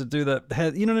rubs, to do the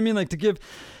head, you know what I mean? Like to give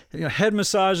head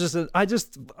massages. That I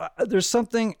just, there's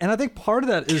something, and I think part of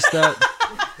that is that.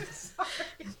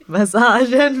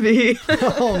 Massage envy.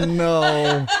 Oh,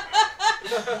 no.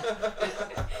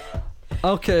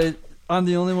 Okay. I'm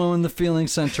the only one in the feeling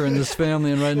center in this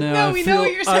family, and right now No, we know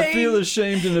what you're I saying. feel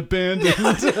ashamed and abandoned.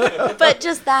 But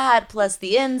just that, plus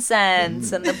the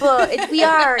incense and the book, we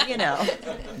are,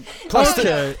 Plus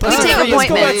Okay. plus We the take three appointments.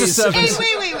 Go back to days. sevens.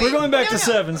 Wait. We're going back to No,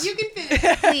 sevens. You can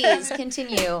finish. Please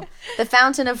continue. The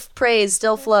fountain of praise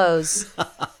still flows.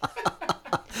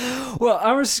 Well,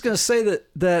 I was just going to say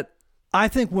that I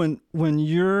think when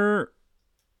you're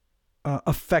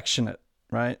affectionate,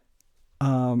 right?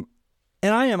 And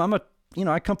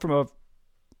I come from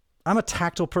I'm a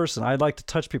tactile person. I like to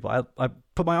touch people. I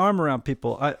put my arm around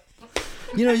people.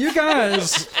 You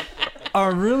guys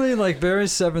are really like very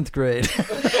seventh grade.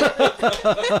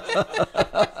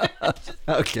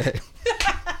 Okay.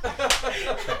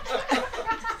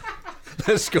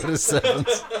 Let's go to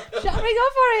sevens. Shall we go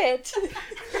for it?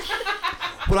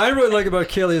 What I really like about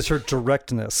Kaylee is her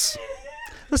directness.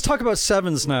 Let's talk about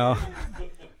sevens now.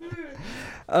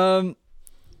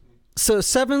 So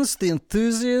sevens, the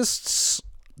enthusiasts,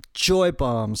 joy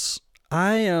bombs.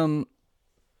 I am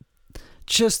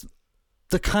just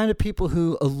the kind of people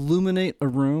who illuminate a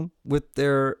room with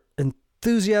their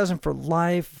enthusiasm for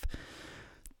life,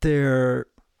 just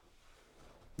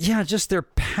their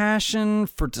passion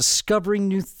for discovering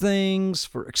new things,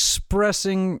 for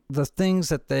expressing the things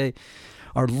that they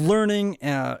are learning.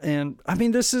 And I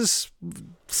mean,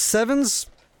 sevens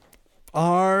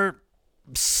are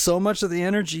so much of the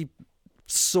energy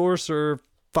source or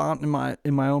font in my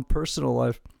own personal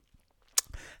life.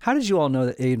 How did you all know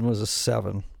that Aiden was a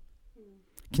 7?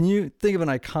 Can you think of an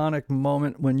iconic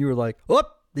moment when you were like, "Oh,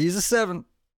 he's a 7"?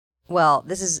 Well,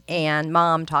 this is Ann,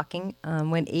 mom, talking.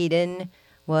 When Aiden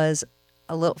was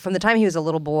from the time he was a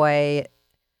little boy,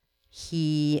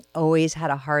 he always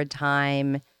had a hard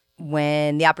time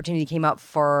when the opportunity came up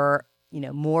for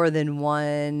more than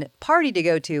one party to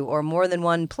go to, or more than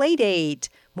one play date,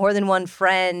 more than one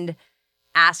friend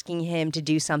asking him to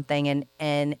do something.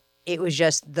 And it was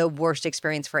just the worst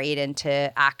experience for Aiden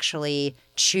to actually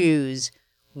choose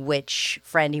which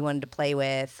friend he wanted to play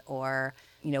with, or,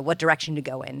 what direction to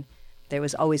go in. There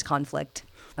was always conflict.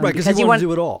 Right, because he wanted to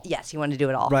do it all. Yes, he wanted to do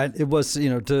it all. Right. It was,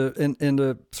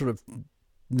 to sort of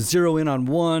zero in on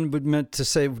one, but meant to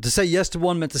say yes to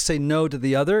one meant to say no to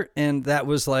the other. And that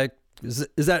was like, is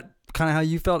that kind of how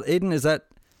you felt, Aiden? Is that?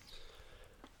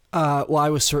 Well, I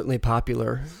was certainly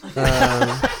popular.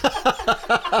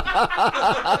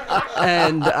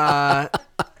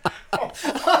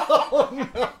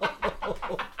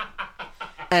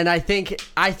 And I think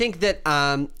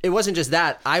that it wasn't just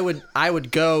that. I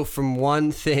would go from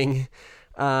one thing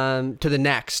to the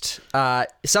next.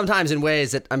 Sometimes in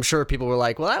ways that I'm sure people were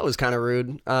like, "Well, that was kind of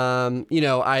rude."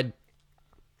 I'd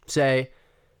say,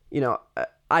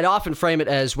 I'd often frame it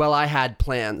as, well, I had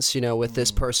plans, with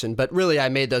this person, but really I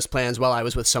made those plans while I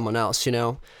was with someone else, I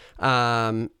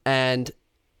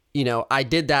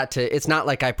did that it's not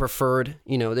like I preferred,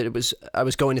 that I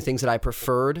was going to things that I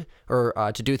preferred,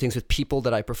 or to do things with people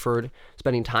that I preferred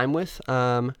spending time with.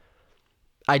 I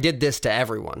did this to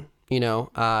everyone,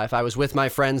 if I was with my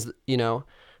friends,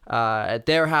 at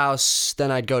their house,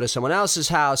 then I'd go to someone else's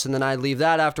house, and then I'd leave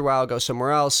that after a while, go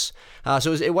somewhere else.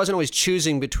 So it wasn't always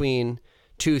choosing between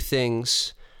two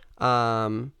things.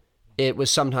 It was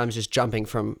sometimes just jumping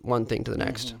from one thing to the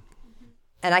next. Mm-hmm.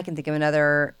 And I can think of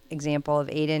another example of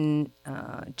Aiden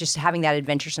just having that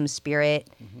adventuresome spirit.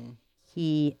 Mm-hmm.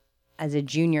 He, as a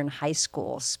junior in high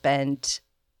school, spent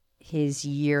his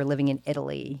year living in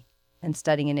Italy and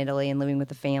studying in Italy and living with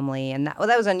the family. And that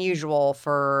was unusual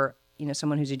for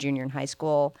someone who's a junior in high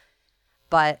school.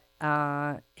 But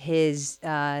his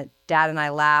dad and I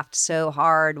laughed so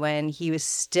hard when he was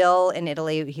still in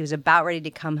Italy. He was about ready to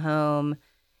come home.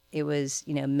 It was,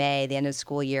 May, the end of the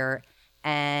school year.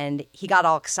 And he got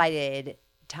all excited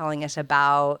telling us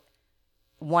about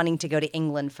wanting to go to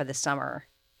England for the summer.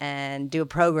 and do a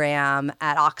program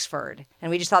at Oxford.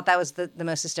 And we just thought that was the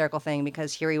most hysterical thing,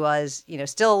 because here he was,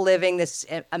 still living this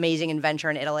amazing adventure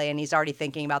in Italy, and he's already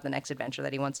thinking about the next adventure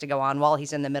that he wants to go on while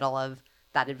he's in the middle of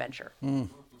that adventure.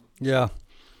 Yeah.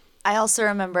 I also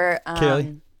remember.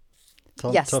 Kaylee?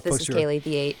 Yes, tell this folks is your- Kaylee,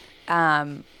 the 8.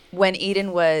 When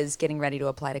Aiden was getting ready to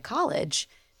apply to college,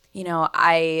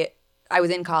 I was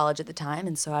in college at the time,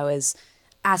 and so I was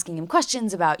asking him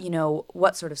questions about,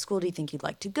 what sort of school do you think you'd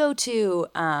like to go to?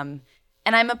 And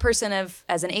I'm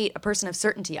as an 8, a person of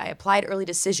certainty. I applied early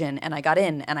decision, and I got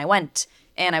in, and I went,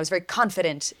 and I was very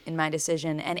confident in my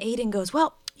decision. And Aiden goes,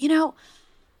 well,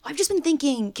 I've just been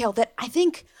thinking, Kale, that I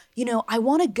think, I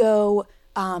want to go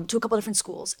to a couple different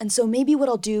schools. And so maybe what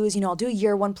I'll do is, I'll do a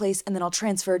year one place, and then I'll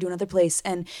transfer to another place.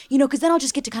 And, because then I'll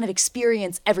just get to kind of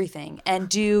experience everything and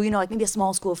do, like maybe a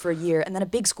small school for a year and then a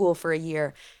big school for a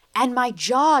year. And my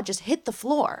jaw just hit the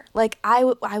floor. Like I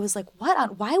was like,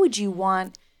 why would you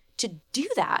want to do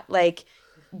that? Like,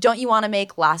 don't you want to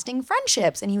make lasting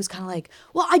friendships? And he was kind of like,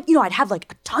 well, I'd have like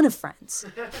a ton of friends.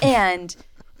 And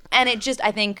it just,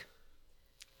 I think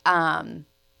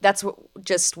that's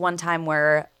just one time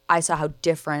where I saw how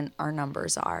different our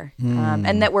numbers are,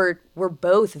 and that we're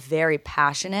both very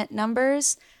passionate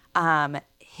numbers.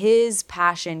 His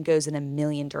passion goes in a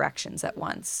million directions at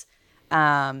once,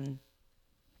 and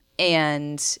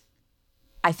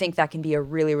I think that can be a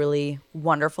really, really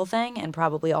wonderful thing, and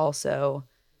probably also,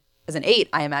 as an 8,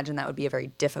 I imagine that would be a very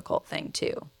difficult thing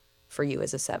too, for you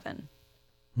as a 7.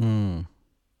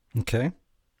 Okay.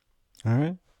 All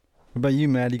right. What about you,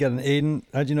 Matt? You got an Aiden?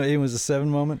 How'd you know Aiden was a 7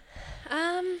 moment?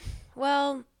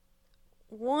 Well,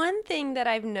 one thing that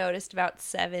I've noticed about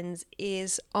 7s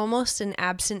is almost an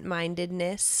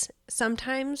absent-mindedness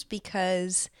sometimes,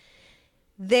 because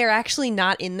they're actually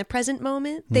not in the present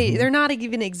moment. They're not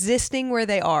even existing where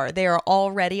they are. They are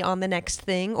already on the next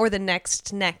thing or the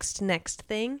next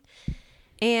thing.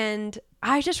 And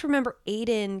I just remember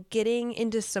Aiden getting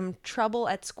into some trouble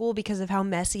at school because of how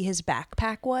messy his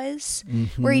backpack was,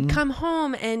 where he'd come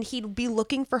home and he'd be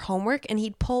looking for homework and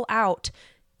he'd pull out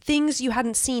things you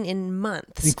hadn't seen in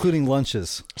months. Including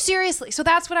lunches. Seriously. So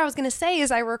that's what I was going to say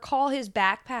is I recall his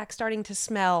backpack starting to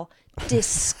smell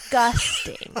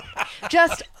disgusting.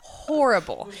 Just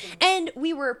horrible. And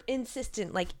we were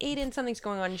insistent, like, Aiden, something's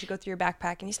going on. You should go through your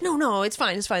backpack. And he's, no, it's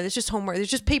fine. It's fine. There's just homework.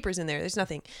 There's just papers in there. There's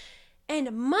nothing.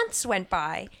 And months went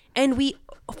by, and we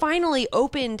finally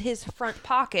opened his front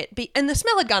pocket. And the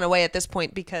smell had gone away at this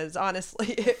point because, honestly,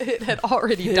 it had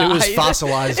already died. It was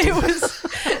fossilized. It was...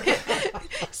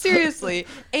 Seriously.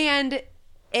 And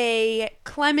a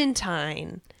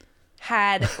clementine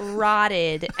had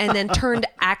rotted and then turned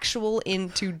actual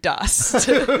into dust.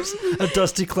 A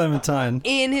dusty clementine.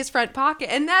 In his front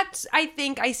pocket. And that's, I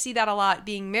think I see that a lot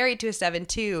being married to a 7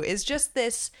 too, is just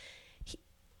this...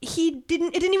 it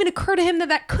didn't even occur to him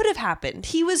that could have happened.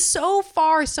 He was so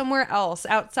far somewhere else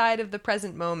outside of the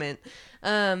present moment.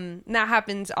 And that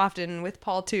happens often with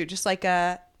Paul too, just like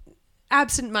a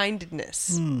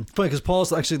absent-mindedness. Funny, because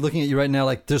Paul's actually looking at you right now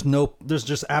like there's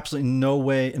just absolutely no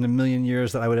way in a million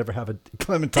years that I would ever have a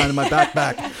clementine in my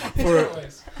backpack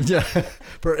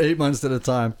for 8 months at a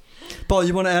time. Paul,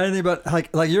 you want to add anything about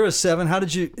like you're a 7? How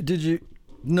did you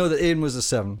know that Aiden was a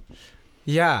 7?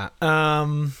 Yeah,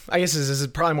 I guess this is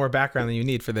probably more background than you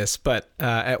need for this, but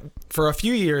for a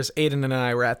few years, Aiden and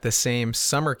I were at the same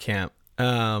summer camp,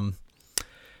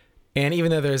 and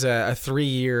even though there's a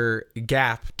 3-year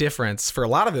gap difference, for a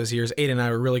lot of those years, Aiden and I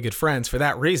were really good friends for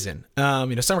that reason.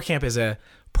 Summer camp is a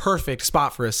perfect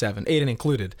spot for a 7, Aiden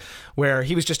included, where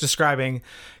he was just describing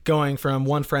going from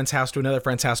one friend's house to another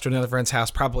friend's house to another friend's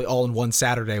house, probably all in one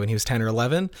Saturday when he was 10 or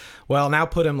 11. Well, now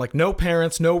put him like no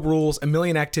parents, no rules, a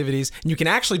million activities, and you can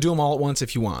actually do them all at once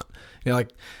if you want. Like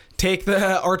take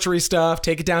the archery stuff,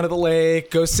 take it down to the lake,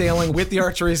 go sailing with the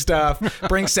archery stuff,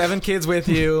 bring 7 kids with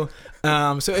you.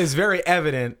 So it's very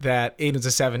evident that Aiden's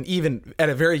a 7, even at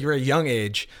a very, very young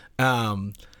age.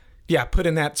 Put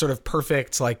in that sort of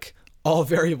perfect, like, all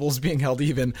variables being held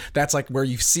even, that's like where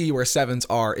you see where 7s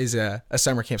are, is a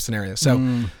summer camp scenario.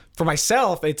 So for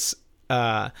myself, it's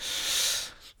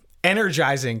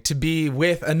energizing to be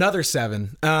with another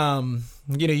 7.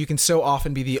 You can so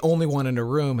often be the only one in a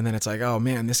room, and then it's like, oh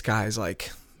man, this guy's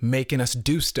like making us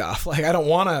do stuff. Like, I don't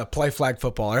want to play flag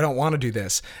football. I don't want to do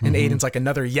this. And Aiden's like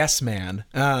another yes man.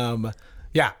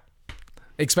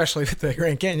 Especially with the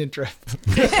Grand Canyon trip.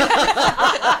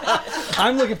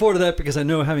 I'm looking forward to that because I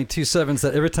know having 2 7s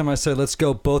that every time I say let's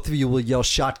go, both of you will yell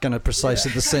shotgun at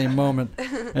precisely the same moment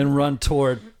and run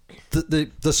toward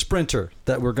the sprinter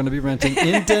that we're going to be renting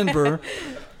in Denver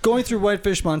going through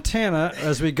Whitefish, Montana,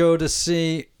 as we go to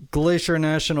see Glacier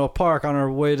National Park on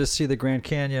our way to see the Grand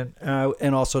Canyon,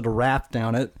 and also to raft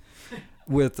down it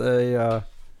with a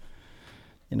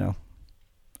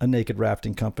naked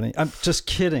rafting company. I'm just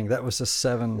kidding. That was a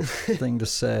 7 thing to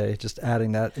say. Just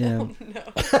adding that in. Oh,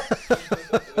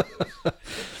 no.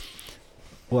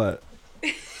 What?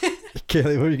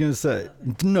 Kaylee, what are you going to say?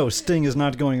 No, Sting is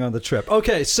not going on the trip.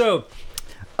 Okay, so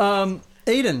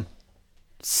Aiden,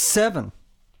 7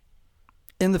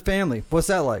 in the family. What's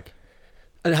that like?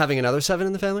 And having another 7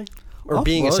 in the family? Or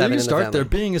being a 7 in the family? Start there.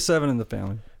 Being a 7 in the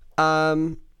family.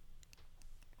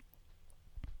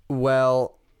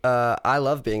 Well, I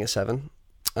love being a 7.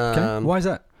 Okay. Why is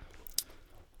that?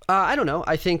 I don't know.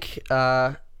 I think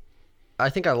I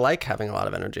like having a lot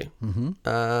of energy.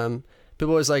 Mm-hmm.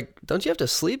 People always like, don't you have to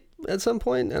sleep at some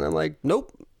point? And I'm like,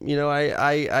 nope.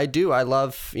 I do. I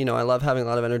love having a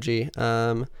lot of energy.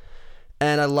 And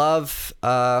I love,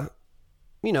 riling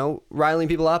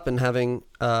people up and having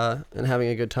a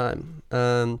good time.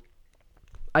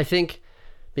 I think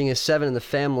being a 7 in the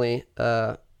family,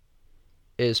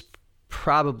 is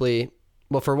probably,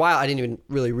 well, for a while I didn't even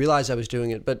really realize I was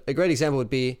doing it, but a great example would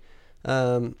be,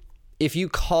 if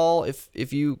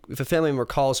a family member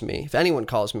calls me, if anyone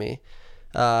calls me,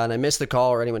 and I miss the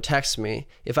call or anyone texts me,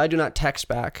 if I do not text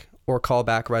back or call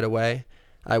back right away,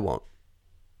 I won't.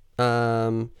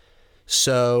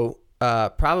 So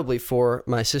probably for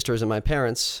my sisters and my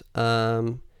parents,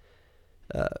 learning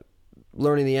the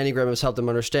Enneagram has helped them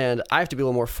understand I have to be a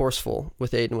little more forceful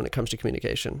with Aiden when it comes to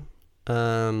communication.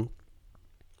 And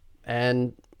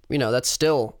that's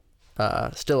still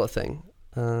a thing.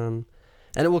 And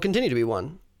it will continue to be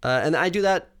one. And I do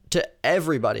that to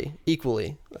everybody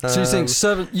equally. So you're saying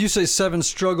 7, you say 7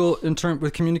 struggle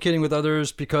with communicating with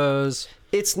others because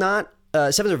it's not,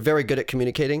 7s are very good at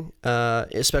communicating,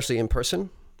 especially in person.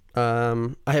 I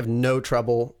have no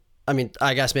trouble. I mean,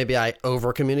 I guess maybe I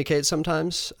over communicate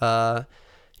sometimes. I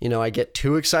get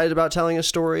too excited about telling a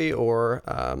story or,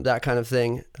 that kind of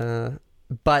thing.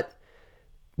 But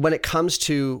when it comes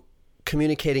to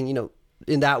communicating,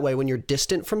 in that way, when you're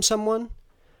distant from someone,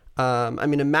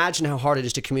 imagine how hard it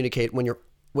is to communicate when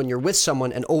you're with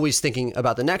someone and always thinking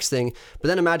about the next thing. But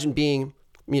then imagine being,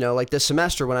 like this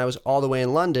semester when I was all the way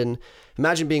in London,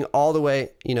 imagine being all the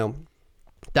way,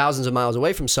 thousands of miles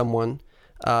away from someone,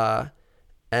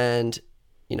 and,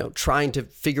 trying to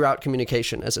figure out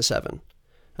communication as a 7.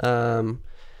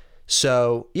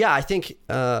 So yeah, I think,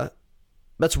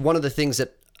 that's one of the things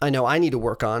that I know I need to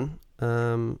work on,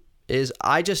 is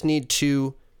I just need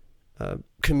to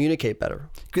communicate better.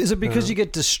 Is it because you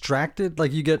get distracted?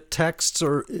 Like you get texts,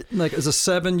 or like as a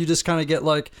 7, you just kind of get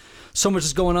like so much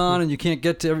is going on and you can't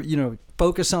get to,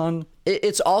 focus on.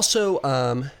 It's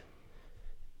also,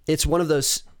 it's one of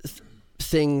those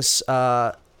things,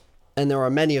 and there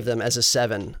are many of them as a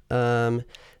 7,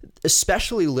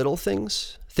 especially little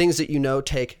things that,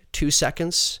 take 2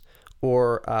 seconds,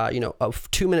 or, a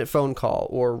 2-minute phone call,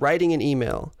 or writing an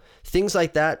email, things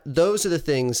like that. Those are the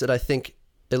things that I think,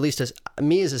 at least as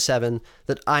me as a 7,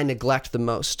 that I neglect the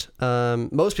most.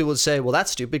 Most people would say, well,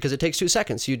 that's stupid because it takes 2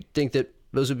 seconds. You'd think that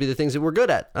those would be the things that we're good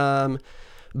at.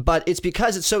 But it's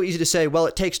because it's so easy to say, well,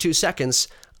 it takes 2 seconds.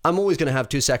 I'm always going to have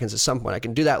 2 seconds at some point. I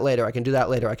can do that later. I can do that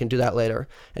later. I can do that later,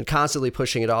 and constantly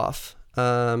pushing it off.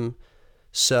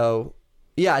 So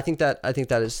yeah, I think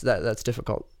that's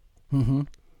difficult. Mm-hmm.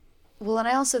 Well, and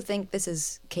I also think, this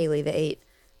is Kaylee, the 8,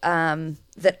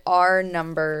 that our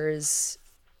numbers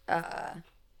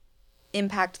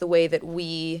impact the way that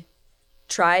we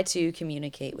try to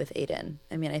communicate with Aiden.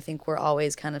 I mean, I think we're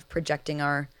always kind of projecting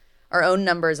our own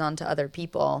numbers onto other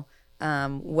people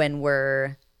when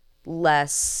we're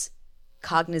less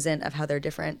cognizant of how they're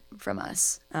different from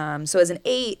us. So as an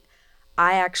 8,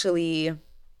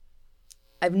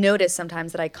 I've noticed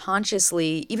sometimes that I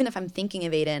consciously, even if I'm thinking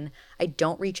of Aiden, I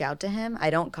don't reach out to him. I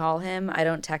don't call him. I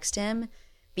don't text him,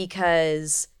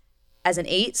 because as an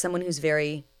 8, someone who's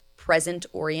very present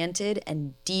oriented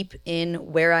and deep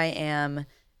in where I am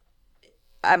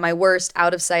at my worst,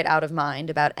 out of sight, out of mind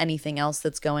about anything else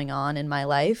that's going on in my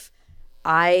life,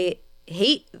 I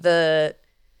hate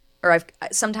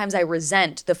sometimes I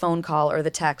resent the phone call or the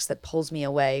text that pulls me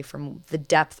away from the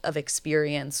depth of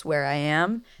experience where I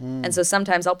am. And so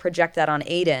sometimes I'll project that on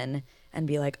Aiden and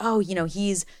be like, oh,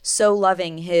 he's so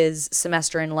loving his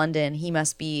semester in London. He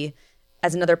must be,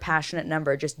 as another passionate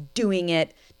number, just doing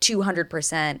it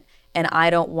 200%. And I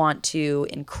don't want to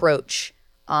encroach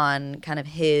on kind of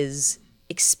his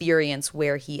experience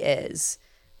where he is.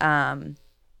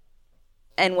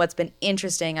 And what's been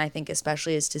interesting, I think,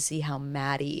 especially, is to see how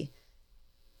Maddie,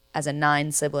 as a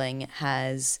 9 sibling,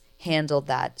 has handled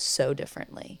that so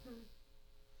differently.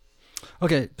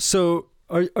 Okay, so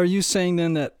are you saying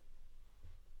then that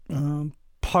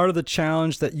part of the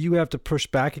challenge that you have to push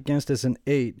back against as an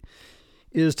 8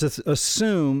 is to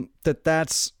assume that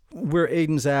that's where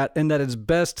Aiden's at and that it's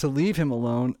best to leave him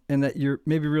alone, and that you're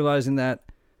maybe realizing that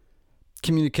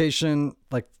communication,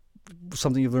 like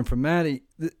something you've learned from Maddie,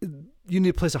 you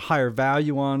need to place a higher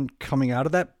value on coming out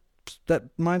of that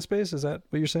mind space? Is that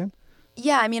what you're saying?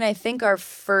 Yeah, I mean, I think our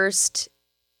first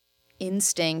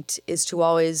instinct is to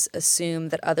always assume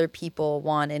that other people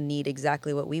want and need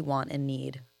exactly what we want and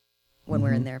need when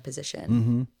we're in their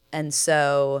position. And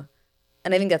so,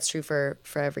 and I think that's true for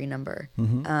every number.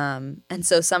 And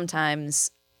so sometimes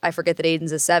I forget that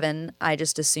Aiden's a 7. I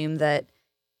just assume that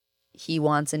he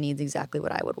wants and needs exactly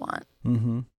what I would want.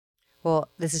 Well,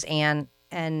 this is Anne.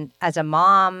 And as a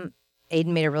mom, Aiden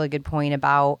made a really good point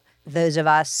about those of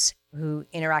us who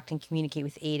interact and communicate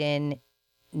with Aiden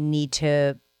need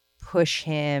to push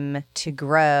him to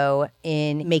grow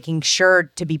in making sure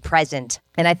to be present.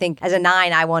 And I think as a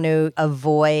 9, I want to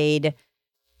avoid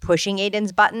pushing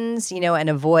Aiden's buttons, and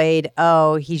avoid,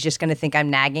 he's just going to think I'm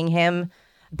nagging him.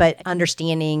 But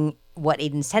understanding what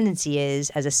Aiden's tendency is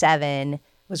as a 7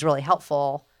 was really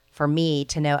helpful for me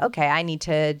to know, okay, I need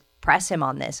to press him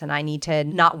on this, and I need to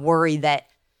not worry that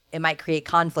it might create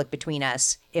conflict between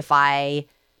us if I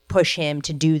push him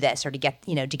to do this or to get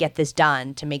this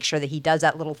done, to make sure that he does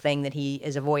that little thing that he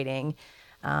is avoiding,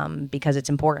 because it's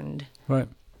important. Right.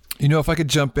 If I could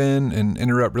jump in and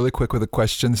interrupt really quick with a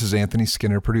question. This is Anthony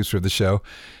Skinner, producer of the show.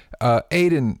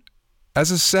 Aiden, as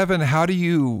a 7, how do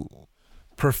you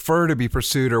prefer to be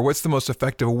pursued, or what's the most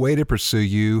effective way to pursue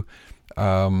you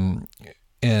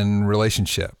in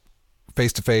relationship?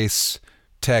 Face-to-face,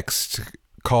 text,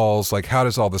 calls, like how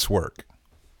does all this work?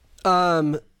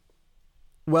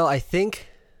 Well, I think,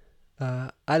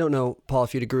 I don't know, Paul,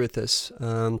 if you'd agree with this,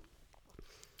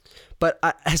 but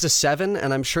as a 7,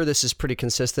 and I'm sure this is pretty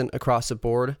consistent across the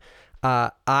board,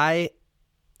 texting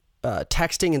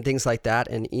and things like that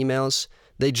and emails,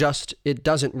 it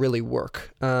doesn't really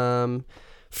work.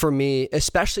 For me,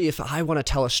 especially if I want to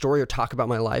tell a story or talk about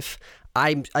my life,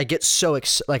 I get so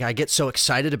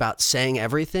excited about saying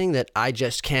everything that I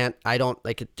just can't. I don't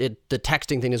like it. The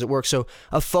texting thing doesn't work. So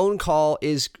a phone call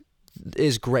is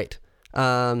great,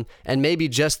 and maybe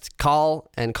just call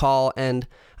and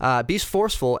be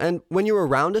forceful. And when you're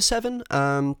around a 7,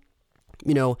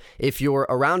 if you're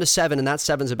around a 7 and that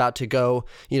 7's about to go,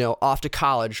 off to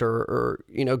college or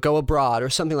go abroad or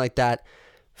something like that,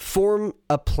 form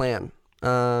a plan.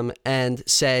 And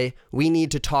say, we need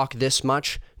to talk this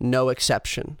much, no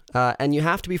exception. And you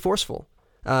have to be forceful,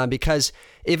 because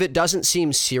if it doesn't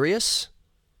seem serious,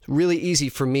 it's really easy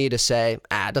for me to say,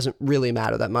 it doesn't really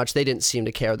matter that much. They didn't seem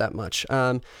to care that much.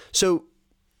 So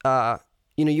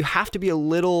you have to be a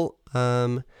little,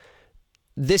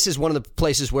 this is one of the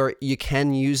places where you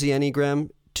can use the Enneagram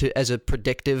as a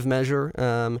predictive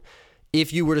measure.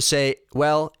 If you were to say,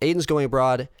 well, Aiden's going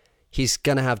abroad, he's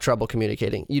going to have trouble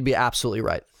communicating, you'd be absolutely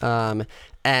right.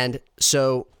 And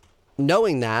so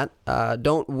knowing that,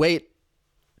 don't wait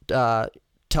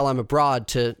till I'm abroad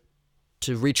to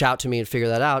reach out to me and figure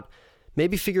that out.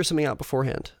 Maybe figure something out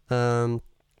beforehand. And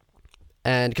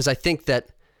because I think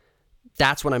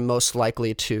that's when I'm most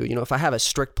likely to, if I have a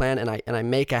strict plan and I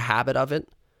make a habit of it,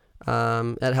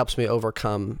 that helps me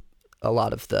overcome a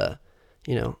lot of the,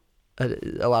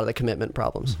 a lot of the commitment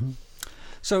problems.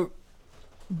 So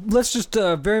let's just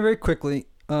very, very quickly.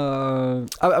 I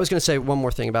was going to say one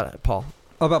more thing about Paul.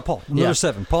 About Paul, another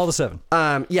 7. Paul the 7.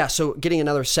 So getting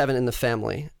another 7 in the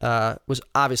family was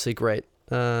obviously great.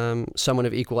 Someone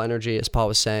of equal energy, as Paul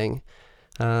was saying.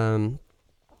 I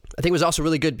think it was also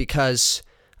really good because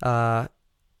I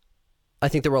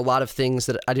think there were a lot of things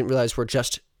that I didn't realize were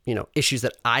just issues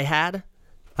that I had,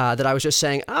 that I was just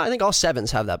saying, I think all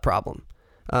 7s have that problem.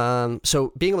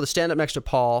 So being able to stand up next to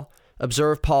Paul,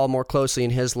 observe Paul more closely in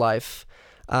his life,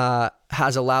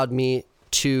 has allowed me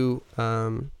to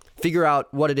figure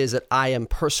out what it is that I am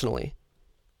personally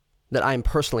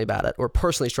bad at or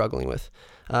personally struggling with,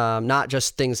 not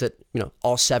just things that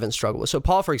all 7 struggle with. So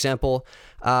Paul, for example,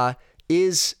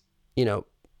 is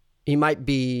he might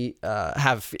be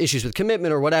have issues with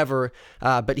commitment or whatever,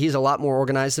 but he's a lot more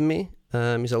organized than me.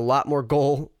 He's a lot more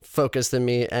goal focused than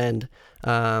me, and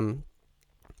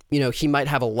he might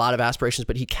have a lot of aspirations,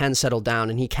 but he can settle down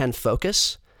and he can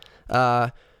focus.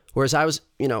 Whereas I was,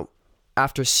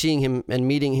 after seeing him and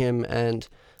meeting him and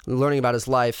learning about his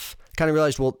life, kind of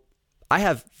realized, well, I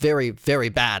have very, very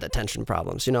bad attention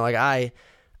problems.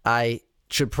 I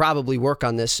should probably work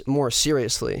on this more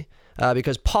seriously,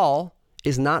 because Paul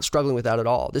is not struggling with that at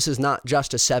all. This is not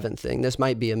just a 7 thing. This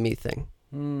might be a me thing.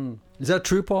 Is that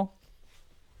true, Paul?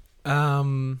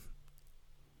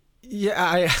 Yeah,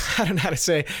 I don't know how to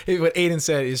say what Aiden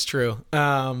said is true.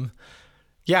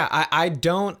 I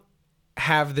don't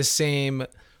have the same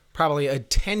probably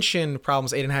attention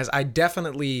problems Aiden has. I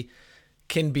definitely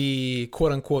can be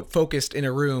quote unquote focused in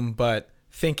a room, but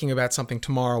thinking about something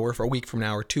tomorrow or for a week from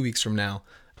now or 2 weeks from now.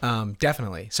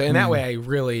 Definitely. So in that way, I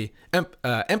really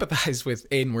empathize with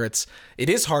Aiden, where it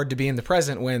is hard to be in the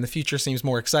present when the future seems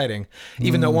more exciting,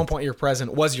 even though at one point your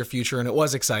present was your future and it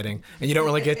was exciting, and you don't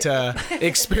really get to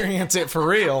experience it for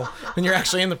real when you're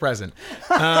actually in the present.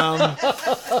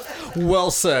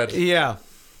 Well said. Yeah.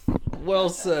 Well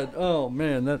said. Oh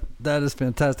man, that is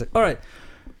fantastic. All right.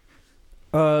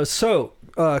 So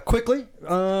quickly,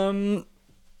 1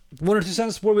 or 2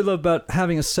 sentences what we love about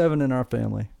having a 7 in our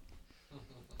family.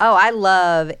 Oh, I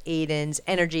love Aiden's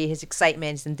energy, his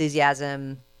excitement, his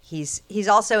enthusiasm. He's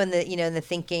also in the in the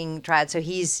thinking triad, so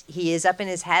he is up in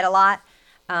his head a lot,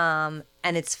 and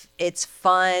it's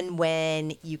fun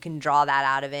when you can draw that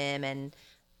out of him. And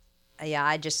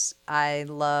I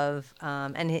love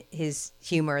and his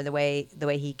humor, the way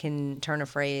he can turn a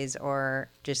phrase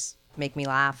or just make me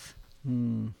laugh.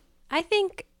 I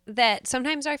think that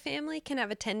sometimes our family can have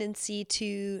a tendency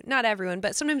to, not everyone,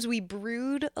 but sometimes we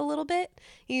brood a little bit.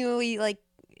 We like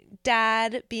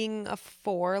Dad, being a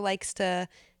 4, likes to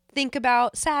think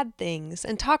about sad things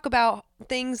and talk about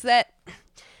things that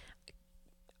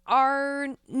are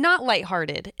not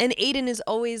lighthearted. And Aiden is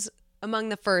always among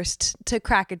the first to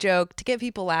crack a joke, to get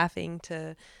people laughing,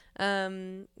 to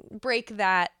break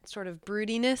that sort of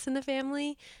broodiness in the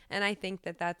family. And I think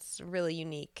that that's really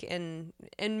unique and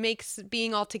makes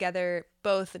being all together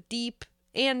both deep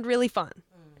and really fun.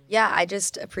 Yeah, I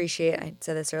just appreciate, I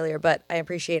said this earlier, but I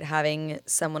appreciate having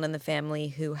someone in the family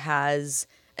who has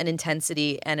an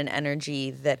intensity and an energy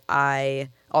that I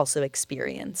also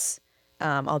experience,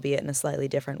 albeit in a slightly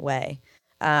different way.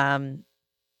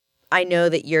 I know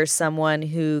that you're someone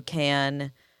who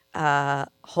can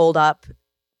hold up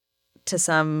to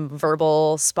some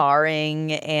verbal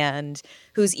sparring and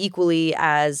who's equally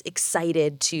as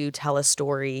excited to tell a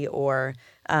story or,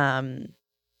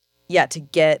 to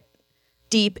get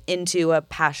deep into a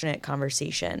passionate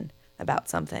conversation about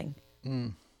something.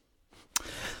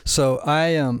 So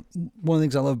one of the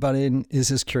things I love about Aiden is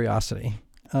his curiosity.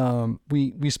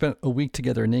 We spent a week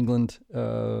together in England,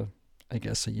 I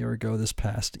guess a year ago this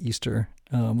past Easter.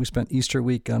 We spent Easter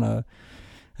week at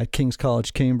King's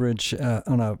College, Cambridge,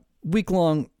 on a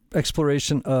week-long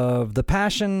exploration of the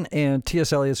Passion and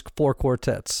T.S. Eliot's 4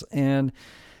 quartets. And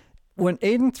when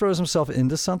Aiden throws himself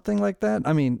into something like that,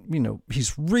 I mean,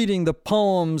 he's reading the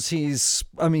poems. He is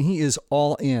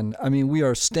all in. I mean, we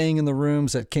are staying in the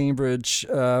rooms at Cambridge.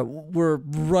 We're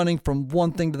running from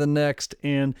one thing to the next.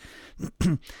 And,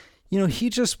 he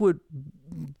just would,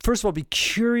 first of all, be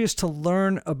curious to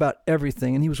learn about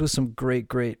everything. And he was with some great,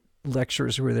 great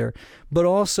lecturers who were there. But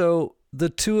also the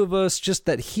two of us, just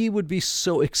that he would be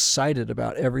so excited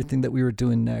about everything that we were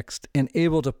doing next and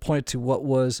able to point to what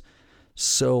was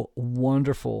so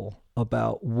wonderful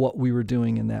about what we were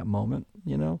doing in that moment.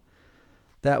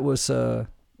 That was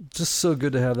just so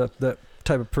good to have that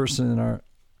type of person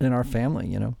in our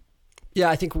family. Yeah,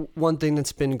 I think one thing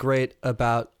that's been great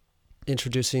about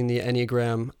introducing the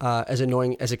Enneagram, as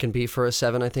annoying as it can be for a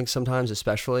 7, I think sometimes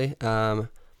especially,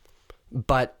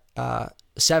 but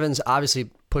 7s obviously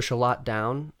push a lot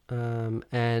down,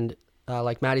 and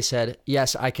like Maddie said,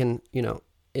 yes, I can,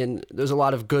 there's a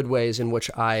lot of good ways in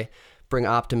which I bring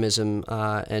optimism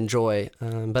and joy,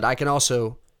 but I can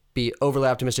also be overly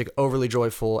optimistic, overly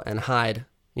joyful, and hide,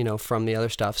 from the other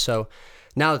stuff. So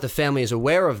now that the family is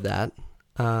aware of that,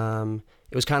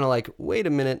 it was kind of like, wait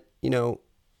a minute,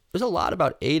 there's a lot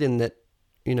about Aiden that,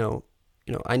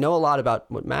 I know a lot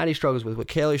about what Maddie struggles with, what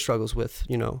Kaylee struggles with,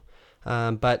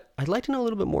 but I'd like to know a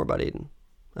little bit more about Aiden.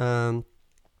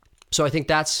 So I think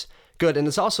that's good. And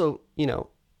it's also,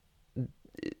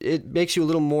 it makes you a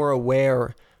little more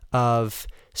aware of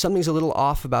something's a little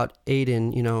off about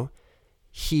Aiden.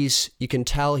 You can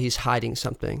tell he's hiding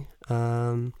something.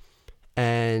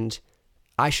 And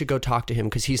I should go talk to him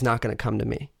because he's not going to come to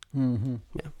me. Mm-hmm.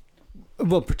 Yeah.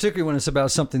 Well, particularly when it's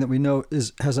about something that we know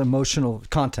has emotional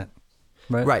content.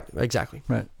 Right. Right. Exactly.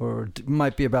 Right. Or it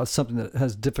might be about something that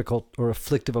has difficult or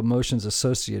afflictive emotions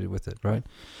associated with it. Right.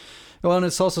 Well, and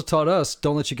it's also taught us,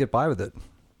 don't let you get by with it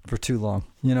for too long,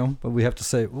 but we have to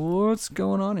say, what's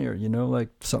going on here? Like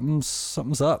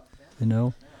something's up,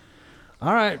 All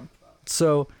right.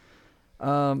 So,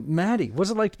 Maddie,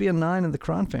 what's it like to be a 9 in the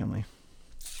Cron family?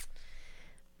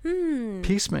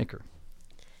 Peacemaker.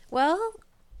 Well,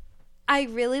 I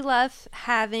really love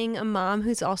having a mom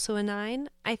who's also a 9.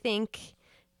 I think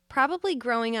probably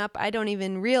growing up, I don't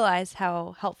even realize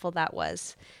how helpful that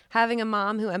was. Having a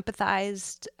mom who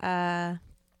empathized. I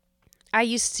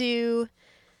used to,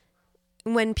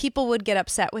 when people would get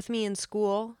upset with me in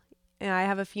school, and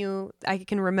I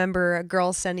can remember a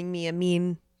girl sending me a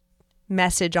mean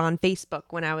message on Facebook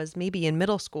when I was maybe in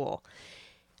middle school.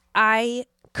 I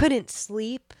couldn't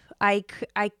sleep. I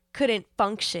couldn't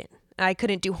function. I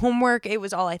couldn't do homework. It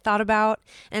was all I thought about.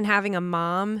 And having a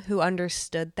mom who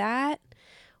understood that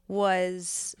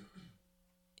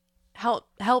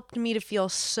helped me to feel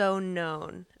so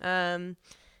known.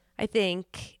 I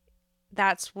think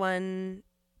that's one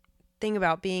thing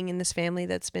about being in this family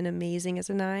that's been amazing as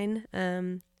a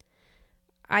 9.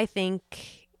 I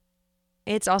think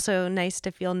it's also nice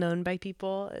to feel known by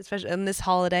people, especially on this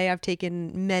holiday. I've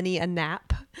taken many a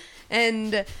nap,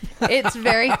 and it's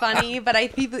very funny, but I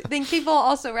think people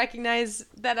also recognize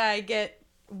that I get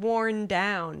worn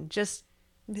down. Just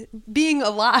being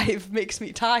alive makes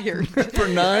me tired. For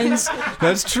 9s,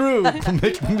 that's true.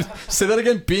 Say that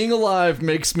again. Being alive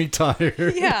makes me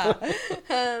tired. Yeah.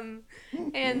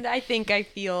 And I think I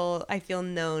feel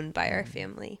known by our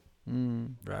family.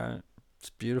 Right. It's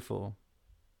beautiful.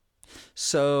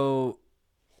 So,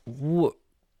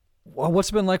 what's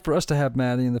it been like for us to have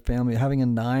Maddie in the family, having a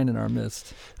 9 in our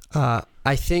midst?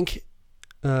 I think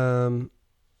when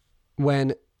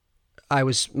I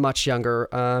was much younger,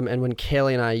 and when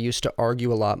Kaylee and I used to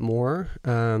argue a lot more,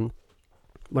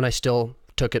 when I still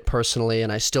took it personally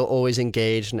and I still always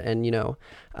engaged, and you know,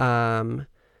 I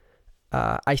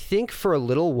think for a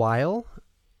little while,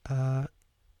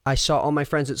 I saw all my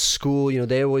friends at school, you know,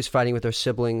 they were always fighting with their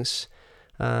siblings.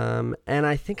 And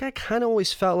I think I kind of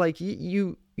always felt like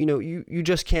you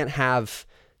just can't have,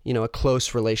 you know, a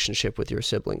close relationship with your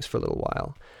siblings for a little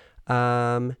while.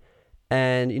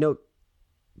 And, you know,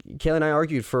 Kayla and I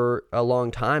argued for a long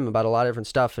time about a lot of different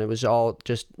stuff, and it was all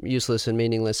just useless and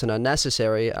meaningless and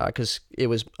unnecessary, because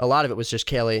a lot of it was just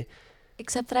Kaylee.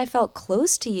 Except that I felt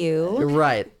close to you.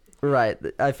 Right.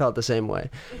 I felt the same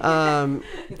way.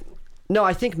 No,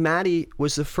 I think Maddie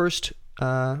was the first.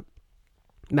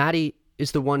 Maddie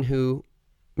is the one who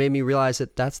made me realize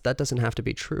that doesn't have to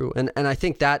be true, and I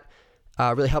think that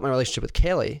really helped my relationship with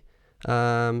Kaylee,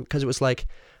 because it was like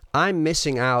I'm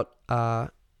missing out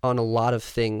on a lot of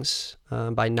things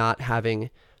by not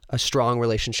having a strong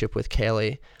relationship with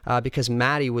Kaylee, because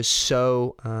Maddie was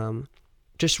so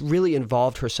just really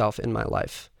involved herself in my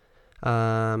life,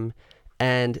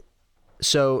 and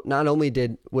so not only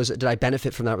did I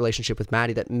benefit from that relationship with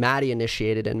Maddie that Maddie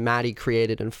initiated and Maddie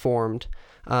created and formed,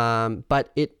 but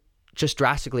it just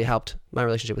drastically helped my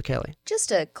relationship with Kaylee. Just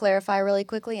to clarify really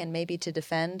quickly, and maybe to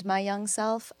defend my young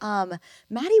self,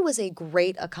 Maddie was a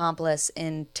great accomplice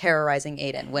in terrorizing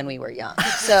Aiden when we were young.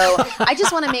 So I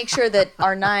just want to make sure that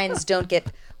our 9s don't get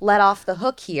let off the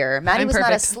hook here. Maddie was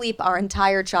not asleep our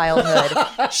entire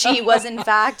childhood. She was, in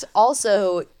fact,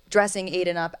 also dressing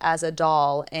Aiden up as a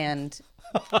doll and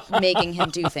making him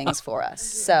do things for us.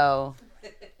 So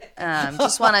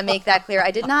just want to make that clear.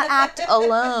 I did not act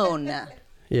alone.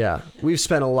 Yeah, we've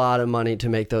spent a lot of money to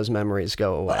make those memories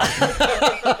go away.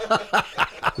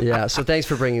 Yeah, so thanks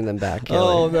for bringing them back, Kelly.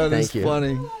 Oh, that Thank is you.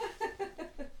 funny.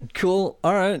 Cool.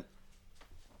 All right.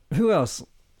 Who else?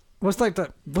 What's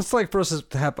like for us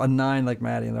to have a 9 like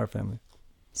Maddie in our family?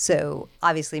 So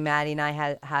obviously Maddie and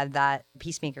I had that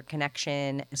peacemaker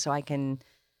connection, so I can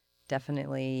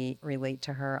definitely relate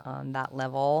to her on that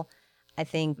level. I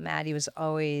think Maddie was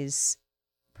always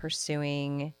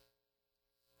pursuing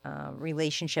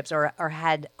relationships or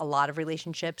had a lot of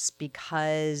relationships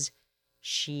because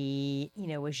she, you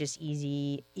know, was just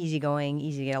easygoing,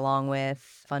 easy to get along with,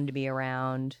 fun to be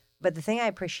around. But the thing I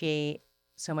appreciate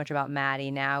so much about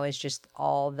Maddie now is just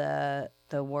all the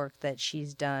work that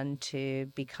she's done to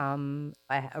become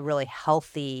a really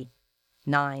healthy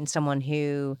 9, someone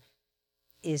who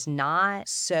is not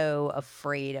so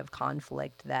afraid of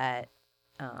conflict that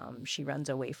she runs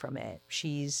away from it.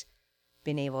 She's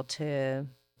been able to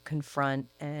confront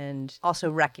and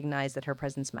also recognize that her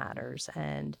presence matters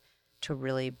and to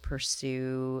really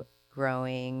pursue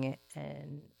growing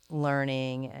and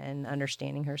learning and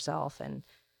understanding herself. And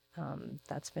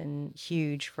that's been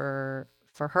huge for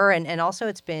her. And also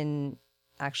it's been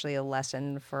actually a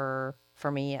lesson for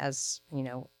me as, you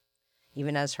know,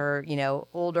 even as her, you know,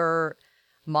 older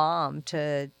mom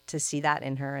to see that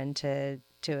in her and to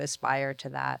aspire to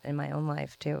that in my own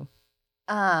life too.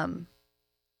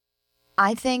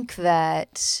 I think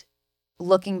that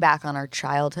looking back on our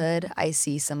childhood, I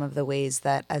see some of the ways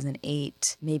that as an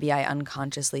 8, maybe I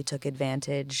unconsciously took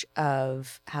advantage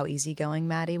of how easygoing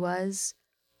Maddie was.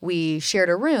 we shared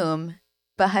a room,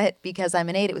 but because I'm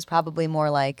an 8, it was probably more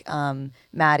like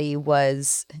Maddie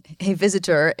was a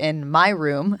visitor in my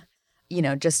room, you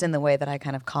know, just in the way that I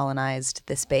kind of colonized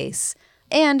the space.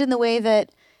 And in the way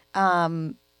that,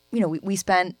 you know, we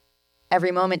spent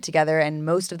every moment together, and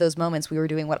most of those moments we were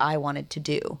doing what I wanted to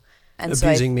do. And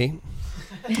Abusing me.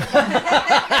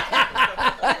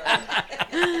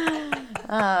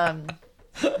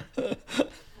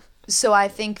 So I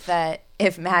think that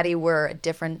if Maddie were a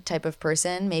different type of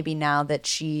person, maybe now that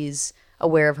she's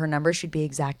aware of her number, she'd be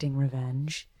exacting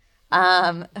revenge.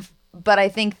 But I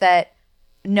think that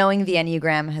knowing the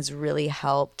Enneagram has really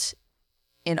helped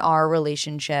in our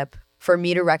relationship for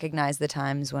me to recognize the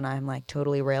times when I'm like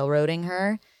totally railroading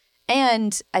her.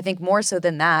 And I think more so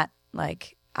than that,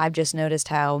 like I've just noticed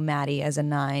how Maddie as a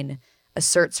 9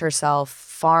 asserts herself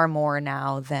far more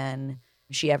now than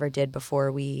she ever did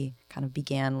before we kind of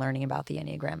began learning about the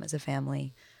Enneagram as a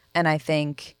family. And I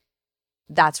think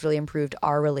that's really improved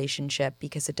our relationship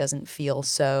because it doesn't feel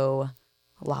so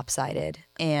lopsided.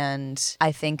 And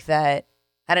I think that,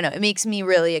 I don't know, it makes me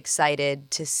really excited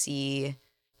to see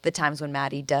the times when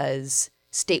Maddie does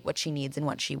state what she needs and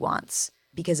what she wants.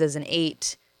 Because as an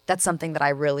 8, that's something that I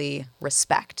really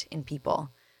respect in people,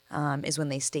 is when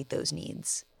they state those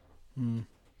needs.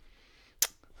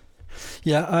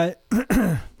 Yeah,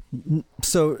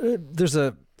 so there's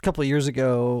a couple of years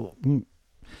ago,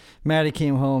 Maddie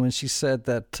came home and she said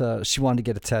that she wanted to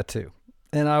get a tattoo.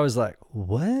 And I was like,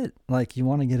 what? Like, you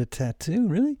want to get a tattoo?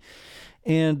 Really?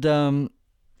 And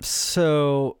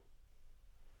so,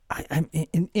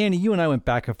 and Annie, you and I went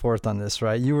back and forth on this,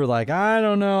 right? You were like, I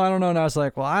don't know. And I was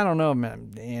like, well, I don't know,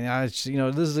 man. And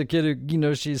this is a kid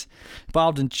who, she's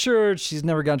involved in church. She's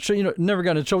never gotten in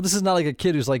trouble. This is not like a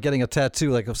kid who's like getting a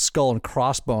tattoo, like a skull and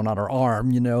crossbone on her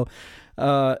arm,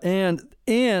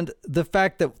 and the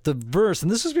fact that the verse, and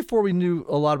this was before we knew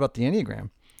a lot about the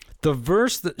Enneagram, the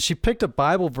verse that she picked a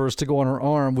Bible verse to go on her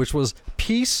arm, which was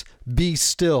 "Peace, be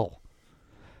still."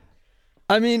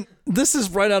 I mean, this is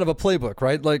right out of a playbook,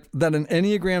 right? Like that an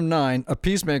Enneagram 9, a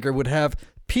peacemaker, would have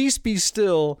 "Peace be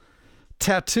still"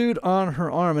 tattooed on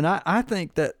her arm. And I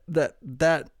think that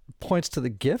points to the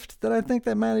gift that I think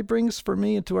that Maddie brings for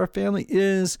me and to our family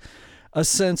is a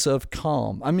sense of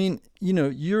calm. I mean,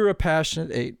 you're a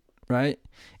passionate 8, right?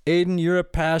 Aiden, you're a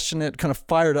passionate, kind of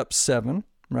fired up 7,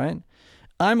 right?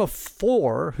 I'm a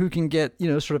 4 who can get,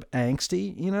 sort of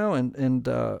angsty, and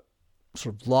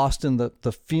sort of lost in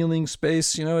the feeling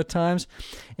space, at times.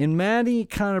 And Maddie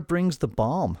kind of brings the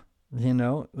balm,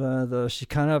 she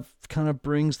kind of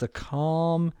brings the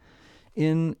calm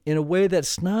in a way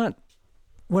that's not,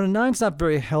 when a 9's not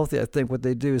very healthy, I think what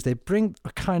they do is they bring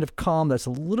a kind of calm that's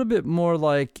a little bit more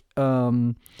like,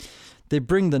 they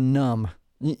bring the numb.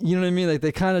 You know what I mean? Like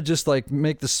they kind of just like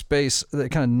make the space, they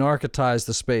kind of narcotize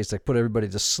the space, like put everybody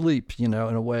to sleep, in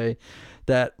a way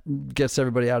that gets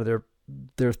everybody out of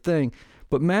their thing.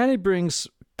 But Maddie brings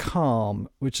calm,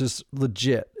 which is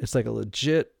legit. It's like a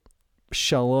legit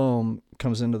shalom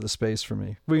comes into the space for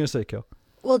me. What are you going to say, Kel?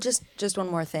 Well, just one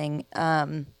more thing.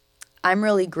 I'm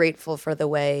really grateful for the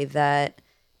way that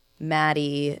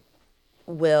Maddie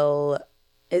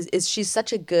is she's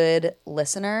such a good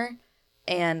listener,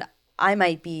 and I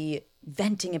might be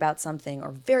venting about something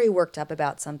or very worked up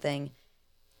about something,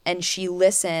 and she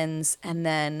listens and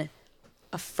then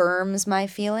affirms my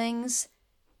feelings,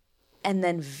 and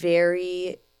then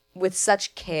with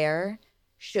such care,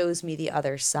 shows me the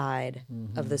other side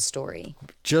of the story.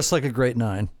 Just like a great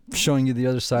 9, showing you the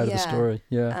other side of the story.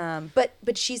 Yeah.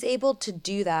 But she's able to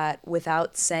do that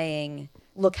without saying,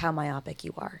 look how myopic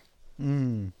you are.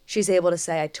 She's able to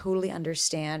say, I totally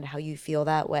understand how you feel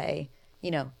that way.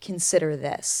 Consider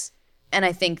this. And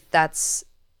I think that's,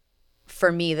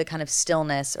 for me, the kind of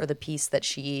stillness or the peace that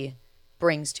she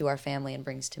brings to our family and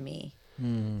brings to me.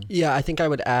 Yeah, I think I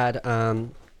would add,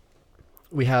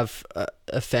 we have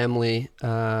a family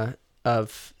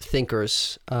of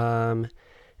thinkers, and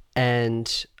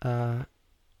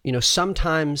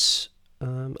sometimes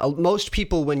most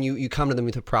people, when you come to them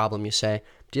with a problem, you say,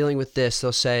 dealing with this,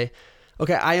 they'll say,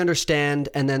 okay, I understand,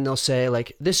 and then they'll say,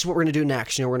 like, this is what we're going to do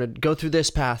next. We're going to go through this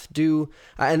path,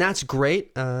 and that's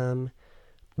great.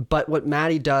 But what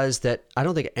Maddie does that I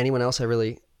don't think anyone else I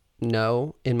really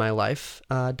know in my life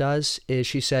does is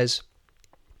she says,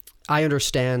 I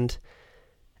understand,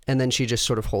 and then she just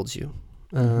sort of holds you.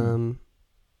 And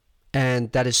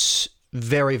that is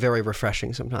very, very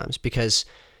refreshing sometimes, because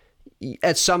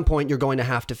at some point you're going to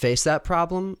have to face that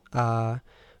problem,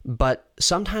 but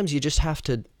sometimes you just have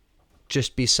to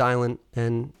just be silent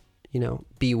and,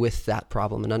 be with that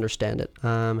problem and understand it.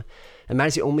 And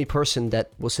Maddie's the only person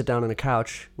that will sit down on a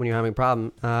couch when you're having a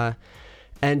problem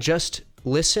and just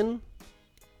listen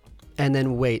and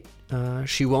then wait.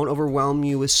 She won't overwhelm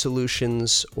you with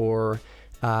solutions or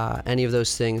any of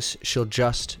those things. She'll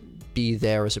just be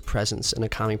there as a presence and a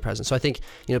calming presence. So I think,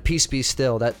 peace be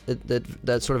still,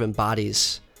 that sort of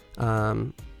embodies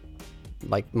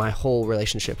like my whole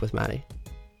relationship with Maddie.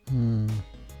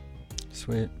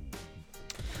 Sweet.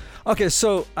 Okay,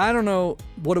 so I don't know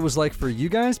what it was like for you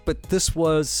guys, but this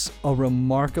was a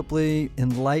remarkably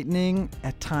enlightening,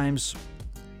 at times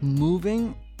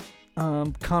moving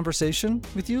conversation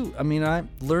with you. I mean, I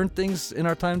learned things in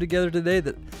our time together today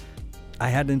that I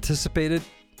hadn't anticipated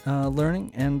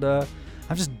learning, and I'm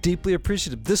just deeply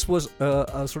appreciative. This was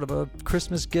a sort of a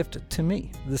Christmas gift to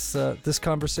me, this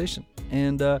conversation.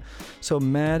 And so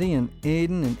Maddie and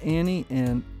Aiden and Annie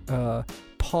and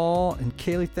Paul and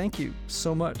Kaylee, thank you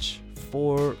so much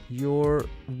for your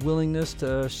willingness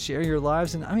to share your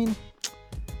lives. And I mean,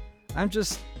 I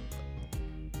just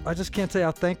can't tell you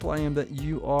how thankful I am that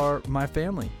you are my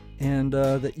family, and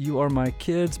that you are my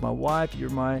kids, my wife. You're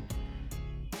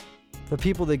the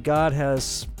people that God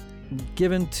has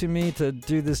given to me to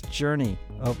do this journey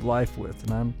of life with.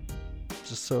 And I'm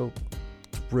just so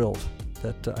thrilled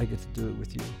that I get to do it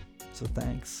with you. So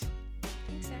thanks.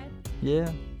 Thanks, Ed.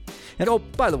 Yeah. And oh,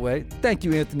 by the way, thank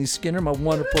you, Anthony Skinner, my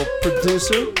wonderful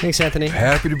producer. Thanks, Anthony.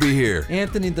 Happy to be here.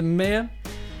 Anthony the man.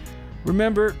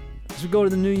 Remember, as we go to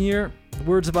the new year, the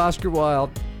words of Oscar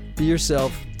Wilde, be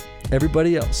yourself.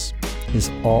 Everybody else is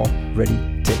already